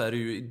om det så är det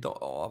ju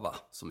idag,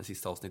 som är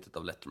sista avsnittet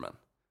av Letterman.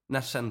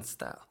 När känns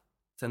det?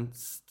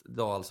 Känns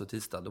idag, alltså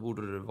tisdag, då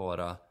borde det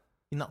vara...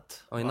 I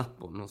natt? Ja, i natt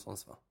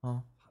någonstans va?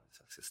 Ja.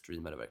 Jag ska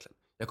streama det verkligen.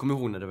 Jag kommer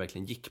ihåg när det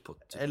verkligen gick på...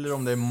 Typ... Eller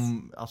om det är,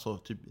 alltså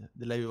typ,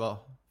 det lär ju vara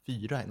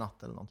 4 i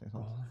natt eller någonting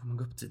sånt. Ja, man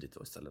går upp tidigt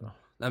då istället.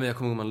 Nej, men jag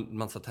kommer ihåg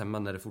man satt hemma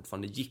när det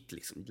fortfarande gick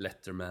liksom.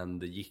 Letterman,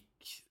 det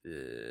gick...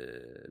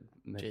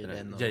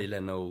 Jay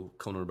Leno,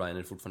 Conan O'Brien,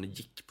 det fortfarande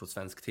gick på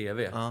svensk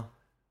tv. Ja.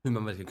 Hur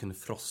man verkligen kunde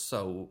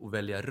frossa och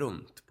välja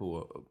runt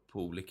på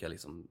olika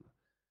liksom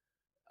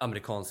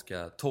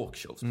amerikanska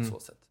talkshows på så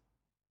sätt.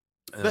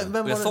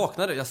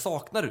 Jag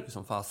saknar det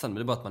som fasen, men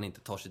det är bara att man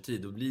inte tar sig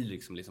tid och blir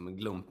liksom en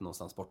glump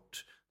någonstans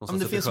bort. Men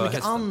det finns så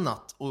mycket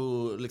annat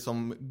och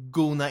liksom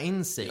gona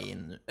in sig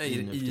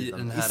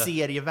i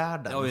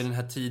serievärlden. Ja, i den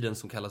här tiden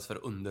som kallas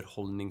för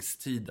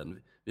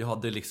underhållningstiden. Vi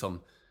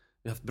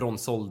har haft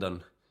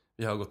bronsåldern,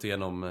 vi har gått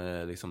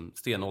igenom liksom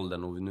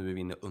stenåldern och nu är vi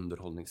inne i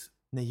underhållningstiden.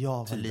 När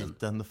jag var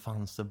liten då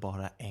fanns det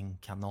bara en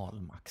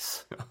kanal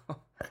max.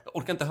 Jag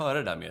orkar inte höra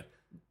det där mer.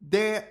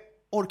 Det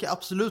orkar jag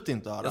absolut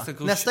inte höra.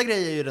 Nästa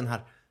grej är ju den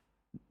här.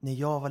 När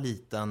jag var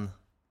liten,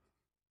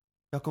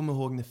 jag kommer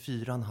ihåg när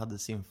 4 hade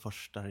sin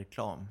första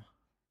reklam.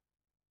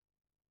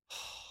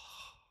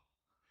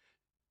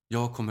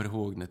 Jag kommer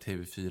ihåg när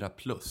TV4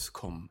 Plus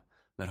kom.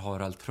 När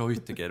Harald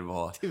Treutiger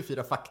var...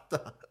 TV4 Fakta.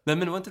 Nej, men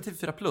det var inte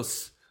TV4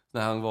 Plus.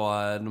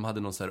 När de hade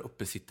någon så här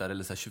uppesittare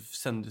eller så här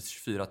sändes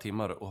 24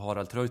 timmar och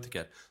Harald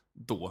Treutiger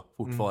då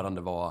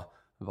fortfarande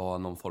var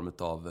någon form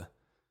av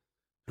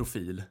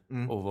profil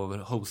och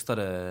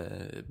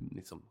hostade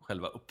liksom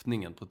själva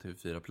öppningen på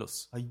TV4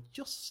 Plus. Ja,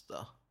 just det.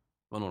 Det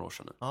var några år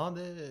sedan nu. Ja,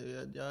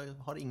 jag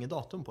har inget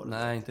datum på det.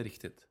 Nej, inte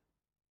riktigt.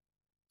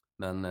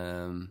 Men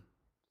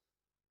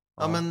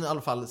ja, men i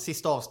alla fall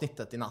sista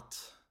avsnittet i natt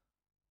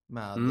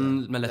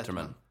med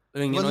Letterman.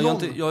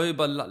 Jag har ju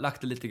bara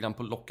lagt det lite grann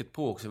på locket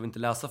på också. Jag vill inte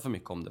läsa för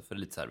mycket om det. För det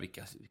är lite så här,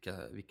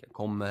 vilka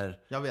kommer.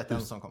 Jag vet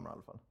en som kommer i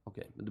alla fall.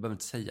 Okej, men du behöver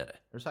inte säga det.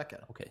 Är du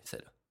säker? Okej, säg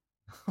det.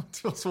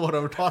 Det var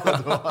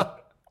svårövertalad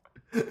var.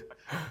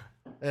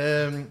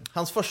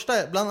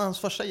 Bland hans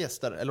första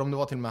gäster, eller om det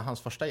var till och med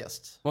hans första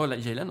gäst. Var det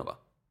Jay Leno, va?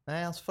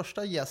 Nej, hans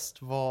första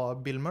gäst var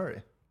Bill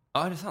Murray.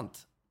 Ja, det är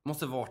sant.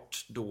 Måste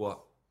varit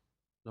då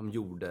de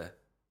gjorde...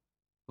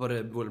 Var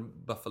det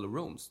Buffalo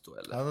Roams då,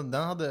 eller? Ja,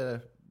 den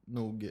hade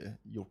nog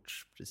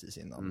gjorts precis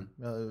innan.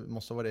 Jag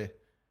måste vara det.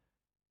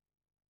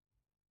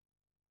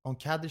 Om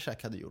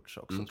Caddyshack hade gjorts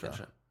också,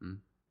 tror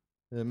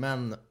jag.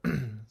 Men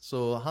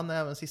så han är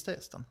även sista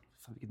gästen.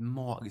 Fan, vilket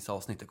magiskt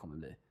avsnitt det kommer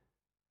bli.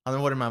 Han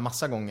har varit med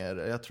massa gånger.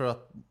 Jag tror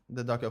att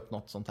det dök upp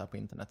något sånt här på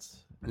internet.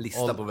 En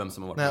lista på vem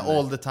som har varit med.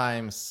 All the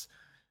times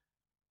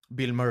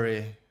Bill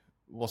Murray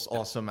was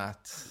awesome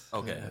at...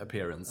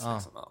 appearance. Ja.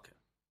 Liksom. Okay.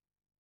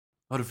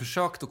 Har du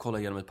försökt att kolla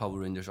igenom ett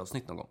Power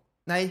Rangers-avsnitt någon gång?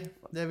 Nej,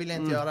 det vill jag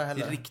inte göra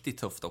heller. Det är riktigt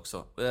tufft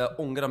också. Jag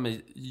ångrar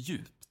mig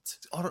djupt.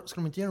 Ska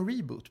de inte göra en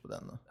reboot på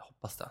den? Jag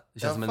hoppas det. Det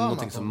känns som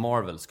någonting som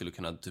Marvel skulle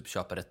kunna typ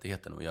köpa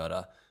rättigheten och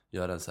göra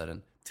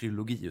en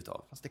trilogi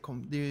utav. Fast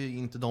det är ju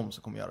inte de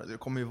som kommer göra det. Det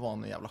kommer ju vara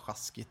något jävla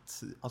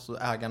sjaskigt. Alltså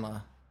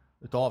ägarna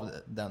utav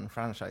den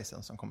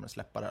franchisen som kommer att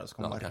släppa det här. Så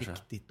kommer det vara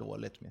riktigt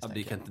dåligt.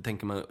 Jag kan inte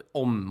tänka mig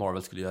om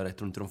Marvel skulle göra det. Jag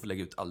tror inte de får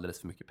lägga ut alldeles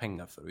för mycket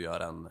pengar för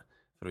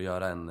att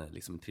göra en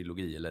liksom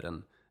trilogi eller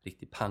en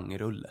riktig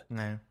pangrulle.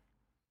 Nej.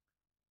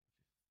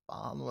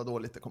 Fan vad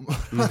dåligt det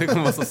kommer. Det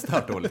kommer vara så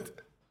stört dåligt.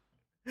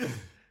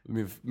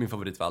 Min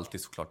favorit var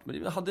alltid såklart.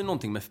 Men jag hade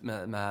någonting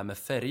med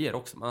färger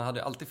också. Man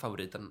hade alltid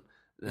favoriten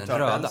den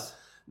röda.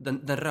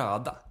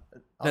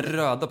 Den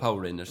röda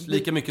Power Rangers.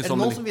 Lika mycket som...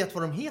 Är det någon som vet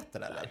vad de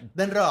heter eller?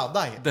 Den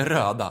röda.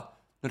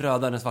 Den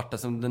röda, den svarta.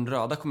 Den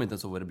röda kommer inte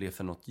ens ihåg vad det blev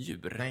för något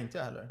djur. Nej, inte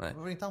jag heller. Nej.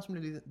 Var det inte han som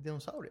blev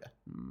dinosaurie?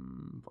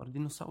 Var det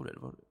dinosaurier?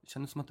 Det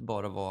kändes som att det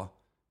bara var...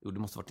 Jo, det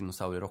måste ha varit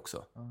dinosaurier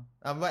också.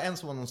 Ja, det var en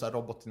som var någon sån här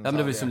robotdinosaurie. Ja, men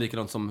det var ju som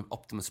likadant som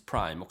Optimus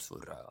Prime, också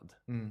röd.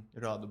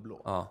 Röd och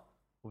blå. Ja.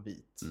 Och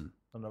vit.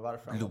 Undrar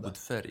varför.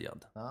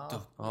 Blodfärgad.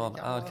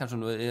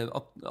 Kanske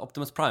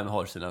Optimus Prime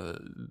har sina...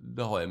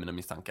 Det har jag mina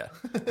misstankar.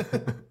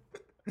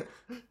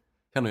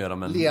 Kan nog göra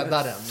med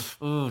ledaren.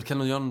 Kan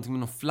nog göra någonting med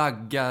någon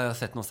flagga jag har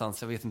sett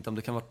någonstans. Jag vet inte om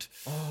det kan vara...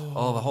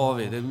 vad har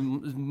vi?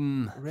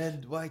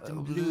 Red, white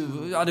and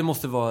blue. Ja, det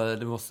måste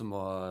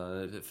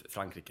vara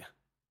Frankrike.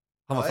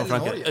 Han var från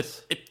Frankrike.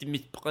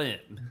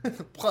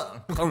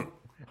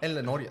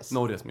 Eller Norges.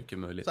 Norges, mycket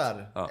möjligt. Så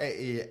här,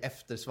 i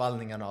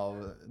eftersvallningarna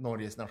av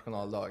Norges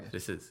nationaldag.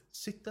 Precis.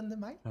 17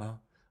 maj. Ja.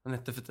 Han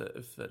hette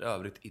för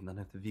övrigt innan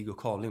hette Viggo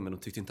Carling, men de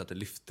tyckte inte att det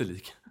lyfte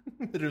lika.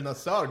 Runa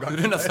Sögaard.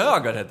 Runa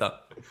Sögaard hette han.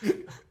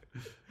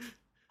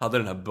 Hade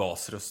den här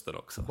basrösten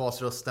också.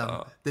 Basrösten.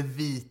 Ja. Det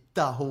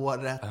vita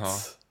håret.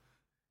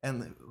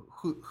 En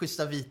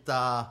schyssta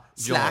vita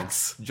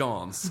slacks.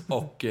 Johns.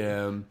 Och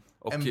en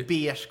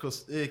beige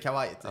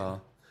kavaj typ. Ja.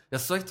 Jag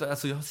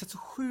har sett så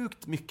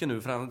sjukt mycket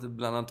nu,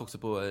 bland annat också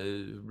på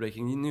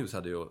Breaking News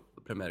hade ju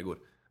premiär igår.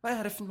 Vad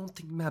är det för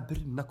någonting med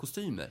bruna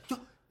kostymer? Ja,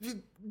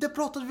 det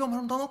pratade vi om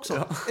häromdagen också.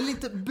 Ja. Eller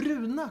inte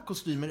bruna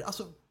kostymer,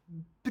 alltså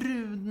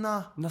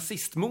bruna...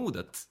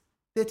 Nazistmodet.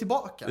 Det är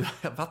tillbaka.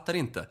 Jag fattar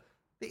inte.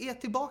 Det är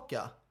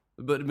tillbaka.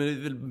 Men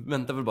vi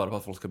väntar väl bara på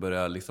att folk ska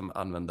börja liksom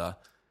använda...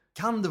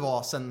 Kan det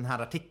vara sen den här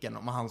artikeln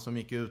om han som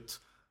gick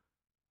ut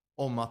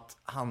om att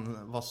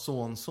han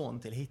var son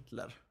till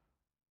Hitler?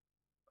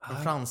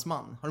 En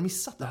fransman. Har du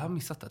missat det? Jag har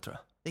missat det, tror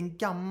jag. Det är en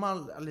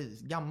gammal,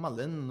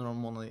 det är några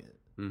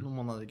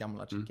månader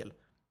gammal artikel.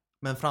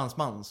 Men en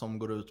fransman som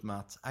går ut med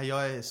att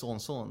jag är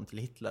son till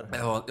Hitler.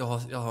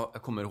 Jag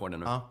kommer ihåg det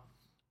nu.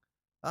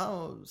 Ja,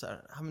 och så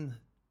här,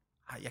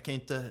 jag kan ju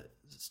inte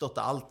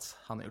stötta allt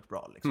han har gjort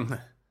bra liksom.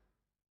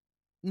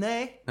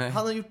 Nej, han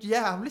har gjort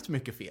jävligt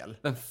mycket fel.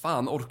 Men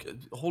fan, håll så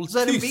tyst. Så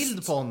är det en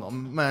bild på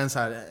honom med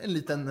en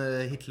liten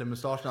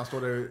Hitler-mustasch när han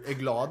står där och är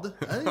glad.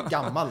 Han är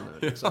gammal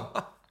nu liksom.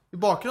 I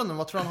bakgrunden,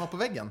 vad tror han har på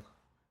väggen?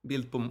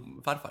 Bild på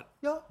farfar?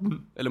 Ja.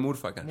 Eller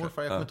morfar kanske?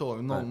 Morfar, jag kommer inte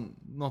ihåg.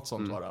 Något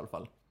sånt var det i alla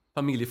fall.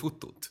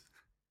 Familjefotot.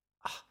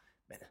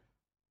 Men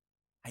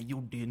han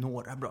gjorde ju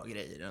några bra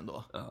grejer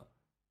ändå. Ja.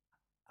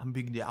 Han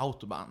byggde ju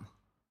autobahn.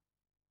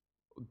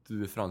 Och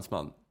du är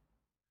fransman.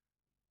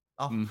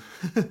 Ja.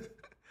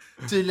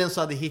 Tydligen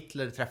så hade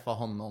Hitler träffat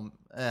honom,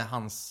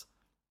 hans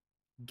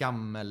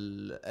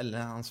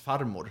hans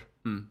farmor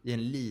i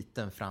en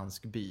liten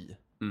fransk by.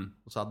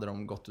 Och så hade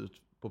de gått ut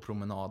på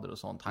promenader och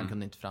sånt. Han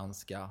kunde inte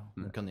franska,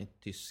 hon kunde inte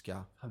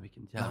tyska. Fan,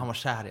 men han var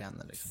kär i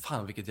henne liksom.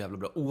 Fan, vilket jävla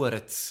bra.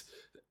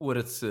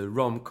 Årets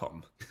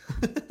romcom.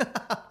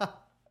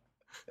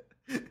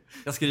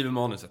 Jag skriver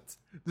manuset.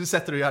 Du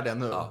sätter och gör det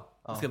nu? Ja.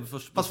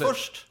 Fast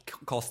först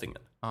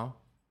castingen. Ja.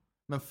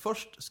 Men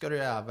först ska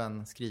du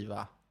även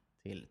skriva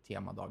till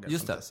temadagar.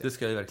 Just det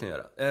ska jag verkligen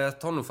göra.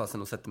 Jag tar nog fast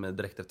och sätter mig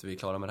direkt efter vi är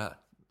klara med det här.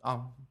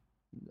 Ja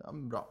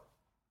bra.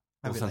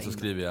 Och sen så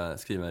skriver jag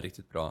en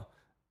riktigt bra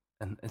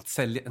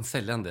en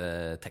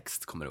säljande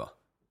text kommer det vara.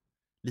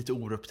 Lite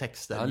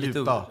Orup-texter.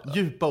 Ja,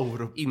 djupa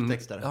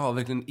Orup-texter. Ja,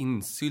 verkligen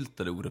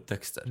insyltade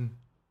Orup-texter.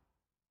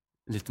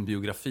 En liten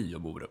biografi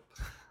om Orup.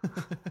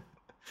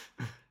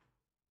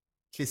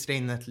 Klistra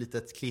in ett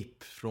litet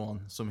klipp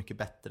från Så mycket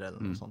bättre eller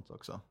något sånt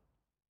också.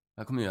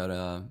 Jag kommer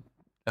göra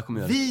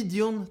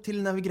videon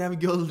till när vi gräver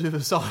guld i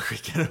USA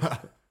skickar du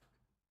här.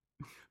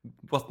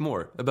 What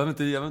more? Jag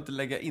behöver inte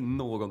lägga in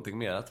någonting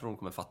mer. Jag tror de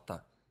kommer fatta.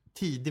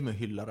 Tidig med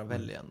hylla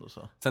Ravelli ändå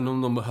så. Sen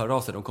om de hör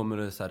av sig, de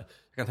kommer så här.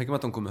 Jag kan tänka mig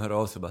att de kommer höra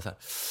av sig och bara så här.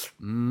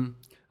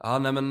 Ja,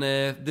 nej men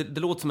det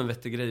låter som en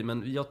vettig grej,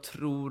 men jag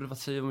tror, vad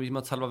säger vi om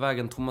att halva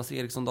vägen Thomas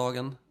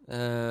Eriksson-dagen?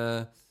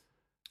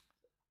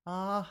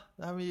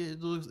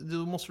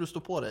 Då måste du stå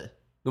på dig.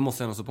 Då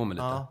måste jag nog stå på mig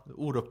lite. Ja,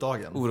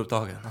 Orup-dagen.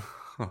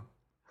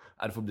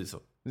 Ja, det får bli så.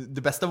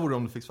 Det bästa vore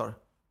om du fick svar.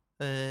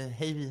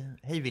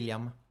 Hej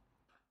William.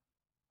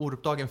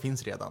 Orup-dagen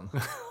finns redan.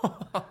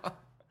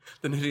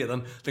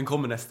 Den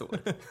kommer nästa år.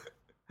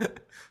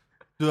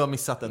 Du har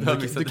missat den.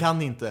 Du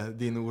kan inte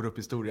din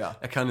Orup-historia.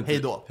 Jag kan inte. Hej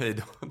då.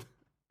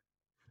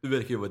 Du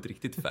verkar ju vara ett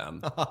riktigt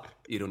fan.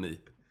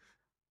 Ironi.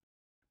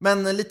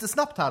 Men lite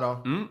snabbt här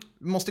då.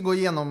 Vi måste gå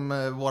igenom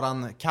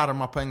våran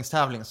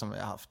karma-poängstävling som vi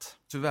har haft.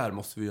 Tyvärr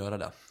måste vi göra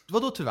det.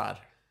 Vadå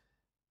tyvärr?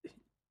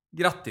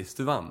 Grattis,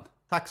 du vann.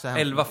 Tack så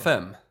hemskt.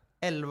 11-5.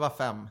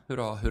 11-5.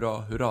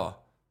 Hurra.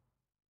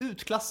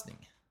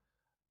 Utklassning.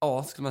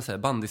 Ja, skulle man säga.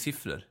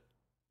 Bandysiffror.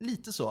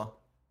 Lite så.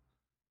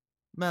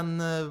 Men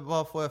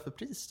vad får jag för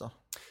pris då?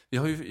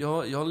 Jag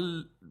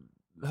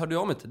hörde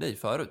av mig till dig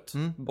förut.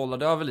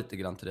 Bollade över lite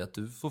grann till det. Att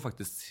du får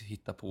faktiskt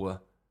hitta på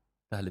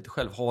det här lite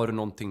själv. Har du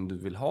någonting du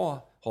vill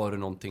ha? Har du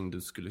någonting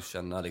du skulle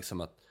känna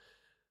liksom att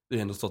det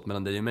har ändå stått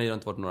mellan dig och mig? Det har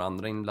inte varit några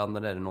andra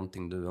inblandade. Är det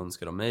någonting du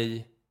önskar av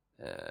mig?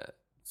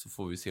 Så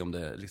får vi se om det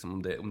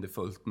är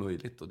fullt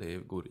möjligt och det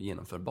går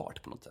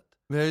genomförbart på något sätt.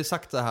 Vi har ju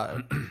sagt det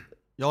här.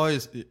 Jag har ju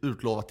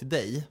utlovat till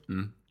dig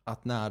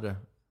att när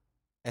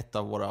ett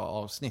av våra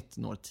avsnitt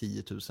når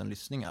 10 000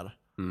 lyssningar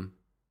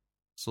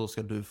så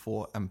ska du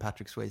få en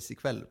Patrick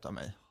Swayze-kväll utav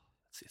mig.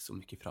 Jag ser så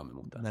mycket fram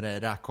emot det. När det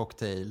är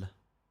räkcocktail,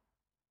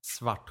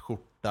 svart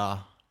skjorta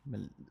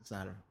med så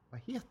här, vad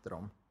heter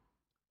de?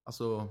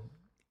 Alltså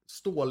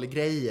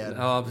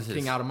stålgrejer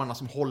kring armarna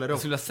som håller upp. Jag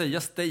skulle säga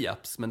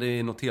stay-ups, men det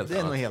är något helt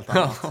annat. Det är något helt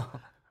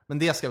annat. Men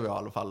det ska vi ha i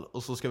alla fall.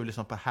 Och så ska vi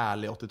lyssna på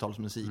härlig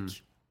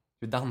 80-talsmusik.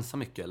 Vi dansar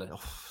mycket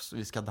eller? Så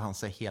vi ska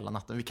dansa hela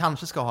natten. Vi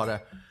kanske ska ha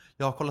det.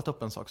 Jag har kollat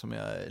upp en sak som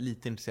jag är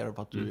lite intresserad av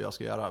att du och jag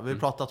ska göra. Vi har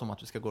pratat om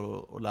att vi ska gå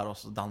och lära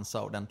oss att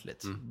dansa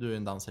ordentligt. Du är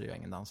en dansare, jag är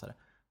ingen dansare.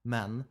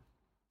 Men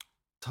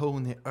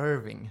Tony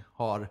Irving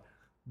har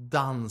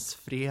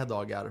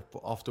dansfredagar på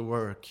after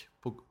work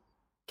på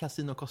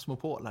Casino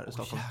Cosmopol här i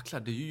Stockholm. Jäklar,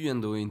 det är ju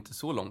ändå inte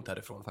så långt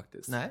härifrån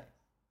faktiskt. Nej.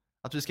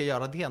 Att vi ska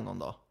göra det någon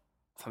dag.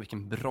 Fan,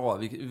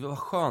 vad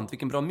skönt,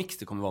 vilken bra mix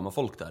det kommer vara med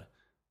folk där.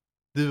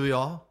 Du och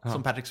jag,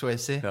 som Patrick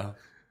Swayze. Ja.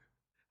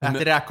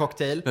 Äter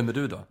räkcocktail. Vem är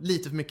du då?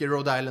 Lite för mycket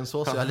Rhode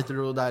Island-sås. Jag har lite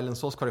Rhode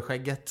Island-sås kvar i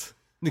skägget.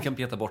 Ni kan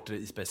peta bort det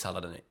i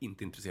isbergssalladen, jag är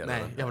inte intresserad.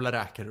 Nej, jag vill ha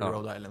räkor och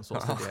Rhode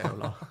Island-sås. Det är det jag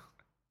vill ha.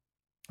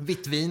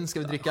 Vitt vin ska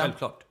vi dricka. Ja,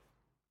 självklart.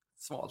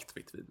 Svalt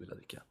vitt vin vill jag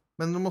dricka.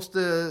 Men då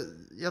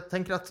jag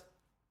tänker att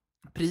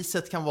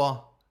priset kan vara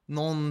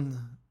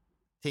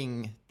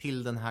någonting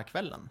till den här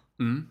kvällen.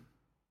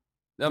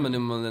 Ja, men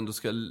om man ändå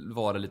ska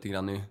vara lite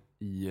grann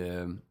i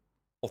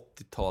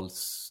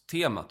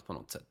 80-talstemat på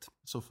något sätt.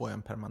 Så får jag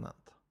en permanent.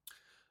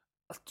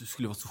 Att du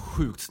skulle vara så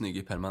sjukt snygg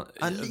i permanent.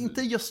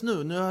 Inte just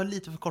nu har jag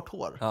lite för kort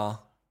hår.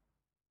 Ja.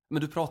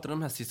 Men du pratade om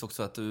det här sist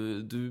också, att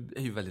du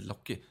är ju väldigt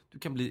lockig.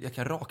 Jag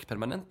kan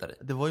rakpermanenta dig.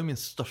 Det var ju min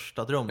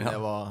största dröm när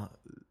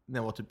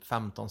jag var typ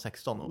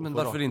 15-16. Men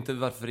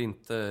varför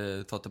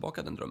inte ta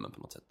tillbaka den drömmen på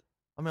något sätt?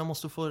 Ja, men jag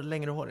måste få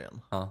längre hår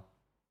igen. Ja,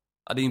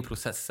 det är en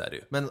process, är det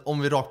ju. Men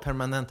om vi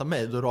rakpermanentar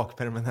mig, då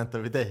rakpermanentar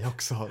vi dig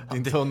också.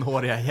 Din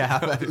tunnhåriga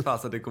jävel.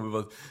 Alltså, det kommer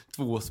vara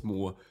två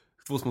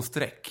små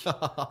streck.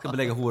 Ska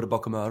belägga hår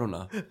bakom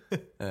öronen.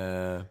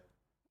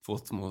 Två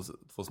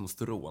små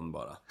strån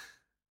bara.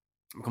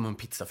 Det kommer en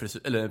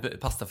pizzafrisyr, eller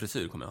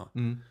pastafrisyr kommer jag ha.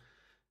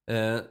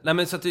 Nej,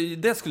 men så att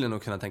det skulle jag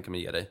nog kunna tänka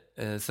mig ge dig.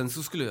 Sen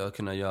så skulle jag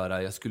kunna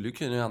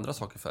göra andra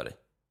saker för dig.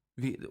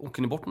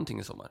 Åker ni bort någonting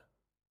i sommar?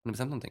 Har ni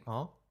bestämt någonting?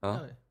 Ja.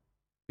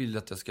 Vill du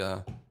att jag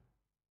ska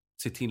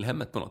se till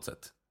hemmet på något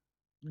sätt?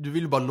 Du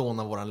vill ju bara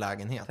låna våran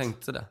lägenhet.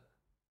 Tänkte det.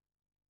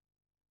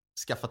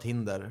 Skaffa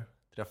Tinder.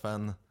 Träffa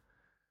en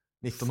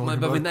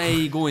 19-årig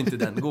Nej, gå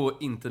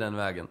inte den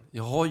vägen.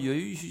 Jag är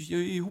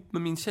ju ihop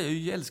med min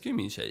tjej. Jag älskar ju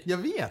min tjej. Jag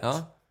vet.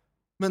 Ja.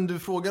 Men du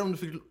frågar om du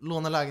fick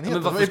låna lägenhet.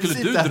 Men varför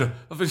skulle du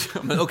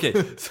men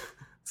okej.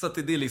 Så att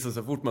det är liksom,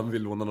 så fort man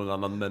vill låna någon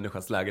annan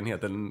människas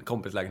lägenhet, en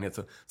kompis lägenhet,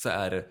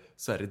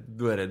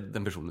 då är det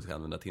den personen som ska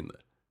använda Tinder.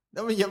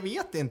 Ja, men jag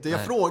vet inte.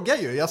 Jag frågar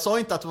ju. Jag sa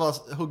inte att det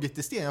var hugget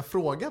i sten. Jag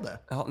frågade.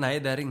 Ja, nej,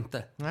 det är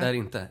inte. Det är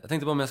inte. Jag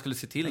tänkte bara om jag skulle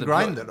se till det.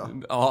 Grindr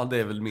då? Ja, det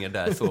är väl mer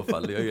där i så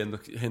fall. Jag är ju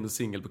ändå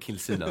singel på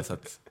killsidan, så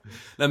att...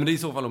 Nej, men det är i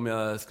så fall om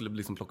jag skulle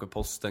liksom plocka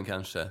posten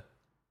kanske.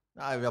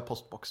 Nej, vi har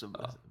postbox,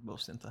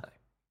 behövs inte. Nej.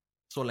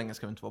 Så länge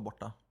ska vi inte vara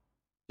borta.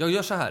 Jag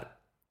gör så här.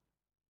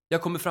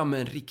 Jag kommer fram med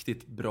en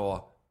riktigt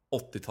bra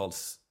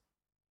 80-tals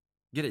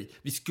grej.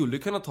 Vi skulle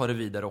kunna ta det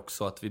vidare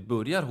också, att vi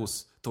börjar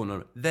hos Tony,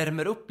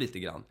 värmer upp lite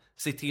grann.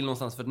 Se till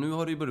någonstans, för nu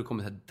har det ju börjat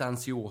komma här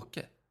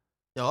dansioke.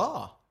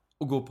 Ja.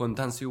 Och gå på en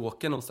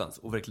dansioke någonstans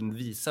och verkligen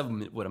visa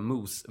våra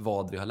moves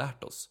vad vi har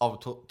lärt oss.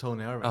 Av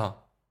Tony Irving.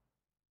 Ja.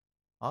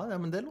 Ja,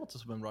 men det låter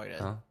som en bra grej.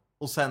 Ja.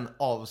 Och sen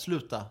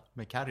avsluta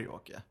med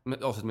karaoke.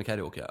 Avsluta med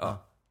karaoke,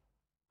 ja.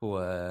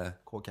 På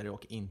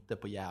K-karaoke, inte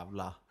på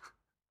jävla...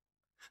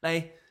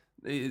 Nej,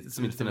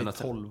 som inte vid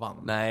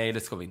 12:an. Nej, det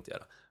ska vi inte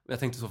göra. Jag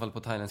tänkte i så fall på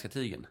thailändska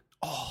tigern.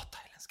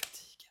 Thailändska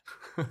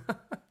tigern.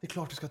 Det är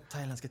klart du ska ha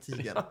thailändska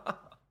tigern.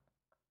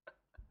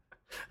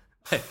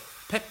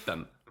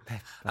 Peppen.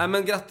 Nej,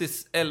 men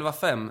grattis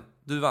 11-5.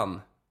 Du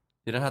vann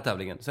i den här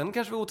tävlingen. Sen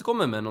kanske vi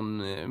återkommer med någon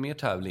mer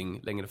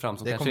tävling längre fram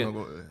som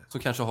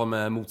kanske har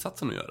med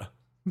motsatsen att göra.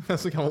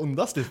 Som kan vara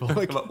ondast i 2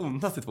 veckor. Kan vara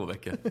ondast i 2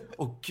 veckor.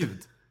 Åh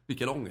gud,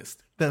 vilken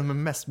ångest. Den med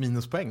mest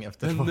minuspoäng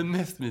efter 2 veckor. Den med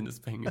mest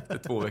minuspoäng efter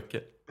 2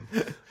 veckor.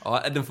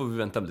 Ja, den får vi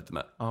vänta lite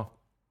med. Ja,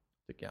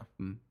 tycker jag.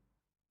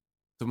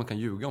 Så man kan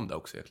ljuga om det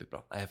också jäkligt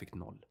bra. Nej, jag fick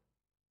 0.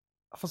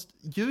 Fast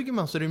ljuger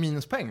man så är det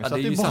minuspoäng. Ja, så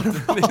det är ju bara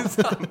sant. Det är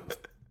sant.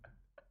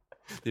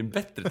 Det är en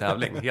bättre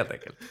tävling, helt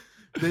enkelt.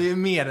 Det är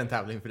mer en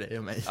tävling för dig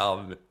och mig.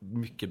 Ja,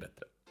 mycket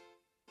bättre.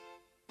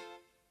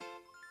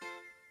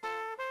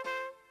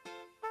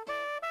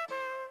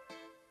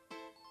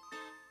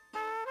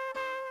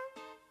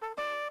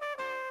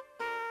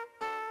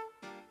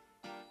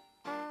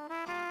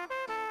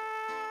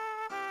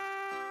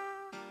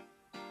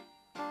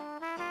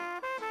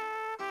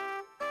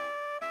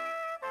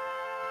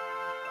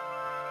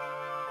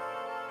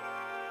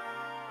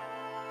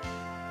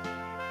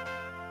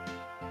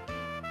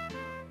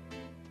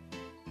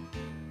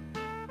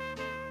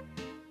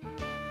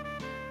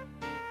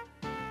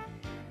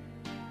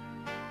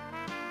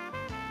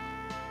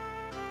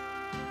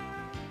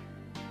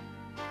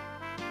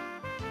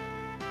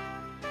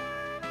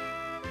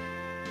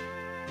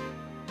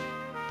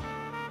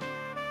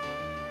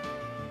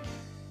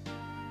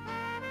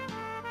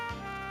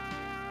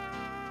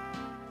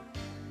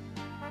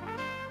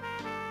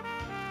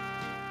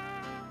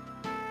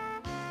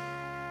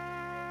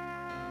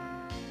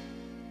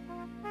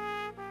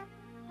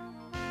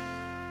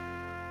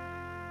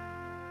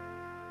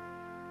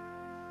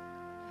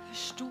 Jag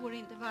förstår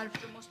inte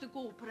varför du måste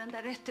gå på den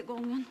där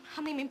rättegången.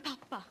 Han är min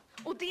pappa.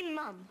 Och din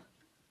man.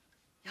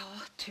 Ja,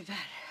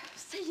 tyvärr.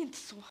 Säg inte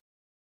så.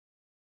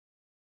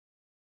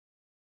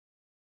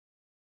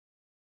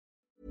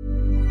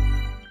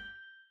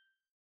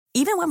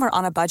 Even when we're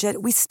on a budget,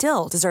 we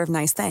still deserve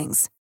nice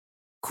things.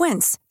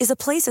 Quince is a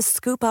place to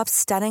scoop up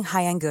stunning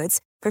high-end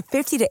goods for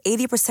 50 to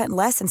 80%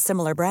 less than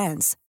similar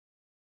brands.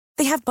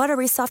 They have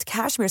buttery soft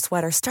cashmere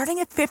sweaters starting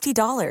at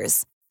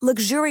 $50,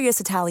 luxurious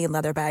Italian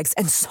leather bags,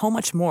 and so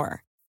much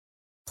more.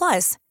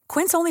 Plus,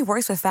 Quince only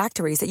works with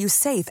factories that use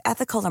safe,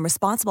 ethical, and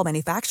responsible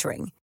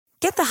manufacturing.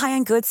 Get the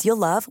high-end goods you'll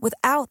love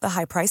without the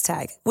high price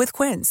tag with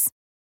Quince.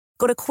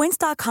 Go to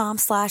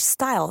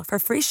quince.com/style for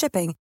free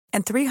shipping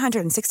and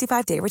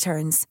 365-day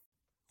returns.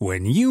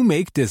 When you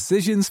make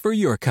decisions for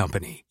your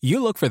company,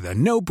 you look for the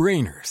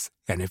no-brainers.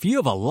 And if you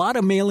have a lot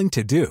of mailing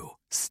to do,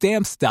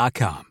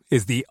 Stamps.com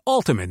is the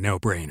ultimate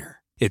no-brainer.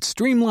 It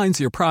streamlines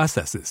your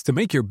processes to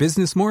make your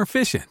business more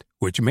efficient,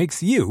 which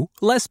makes you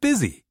less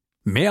busy.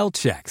 Mail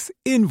checks,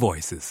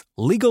 invoices,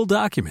 legal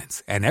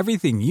documents, and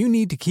everything you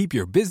need to keep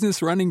your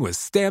business running with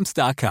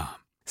Stamps.com.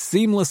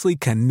 Seamlessly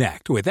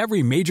connect with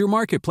every major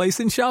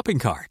marketplace and shopping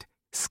cart.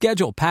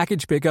 Schedule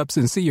package pickups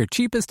and see your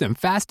cheapest and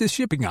fastest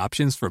shipping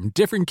options from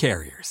different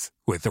carriers,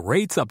 with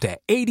rates up to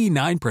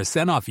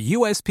 89% off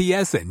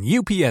USPS and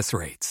UPS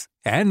rates.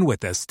 And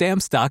with the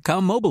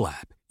Stamps.com mobile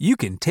app, you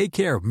can take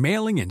care of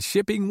mailing and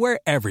shipping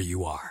wherever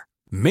you are.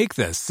 Make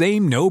the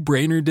same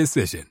no-brainer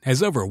decision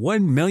as over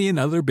 1 million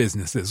other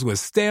businesses with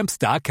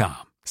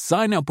Stamps.com.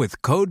 Sign up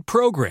with code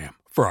PROGRAM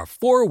for a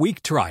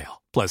 4-week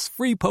trial, plus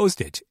free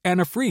postage and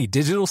a free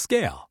digital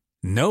scale.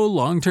 No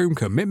long-term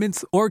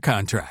commitments or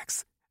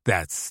contracts.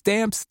 That's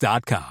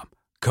Stamps.com.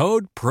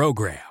 Code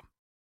PROGRAM.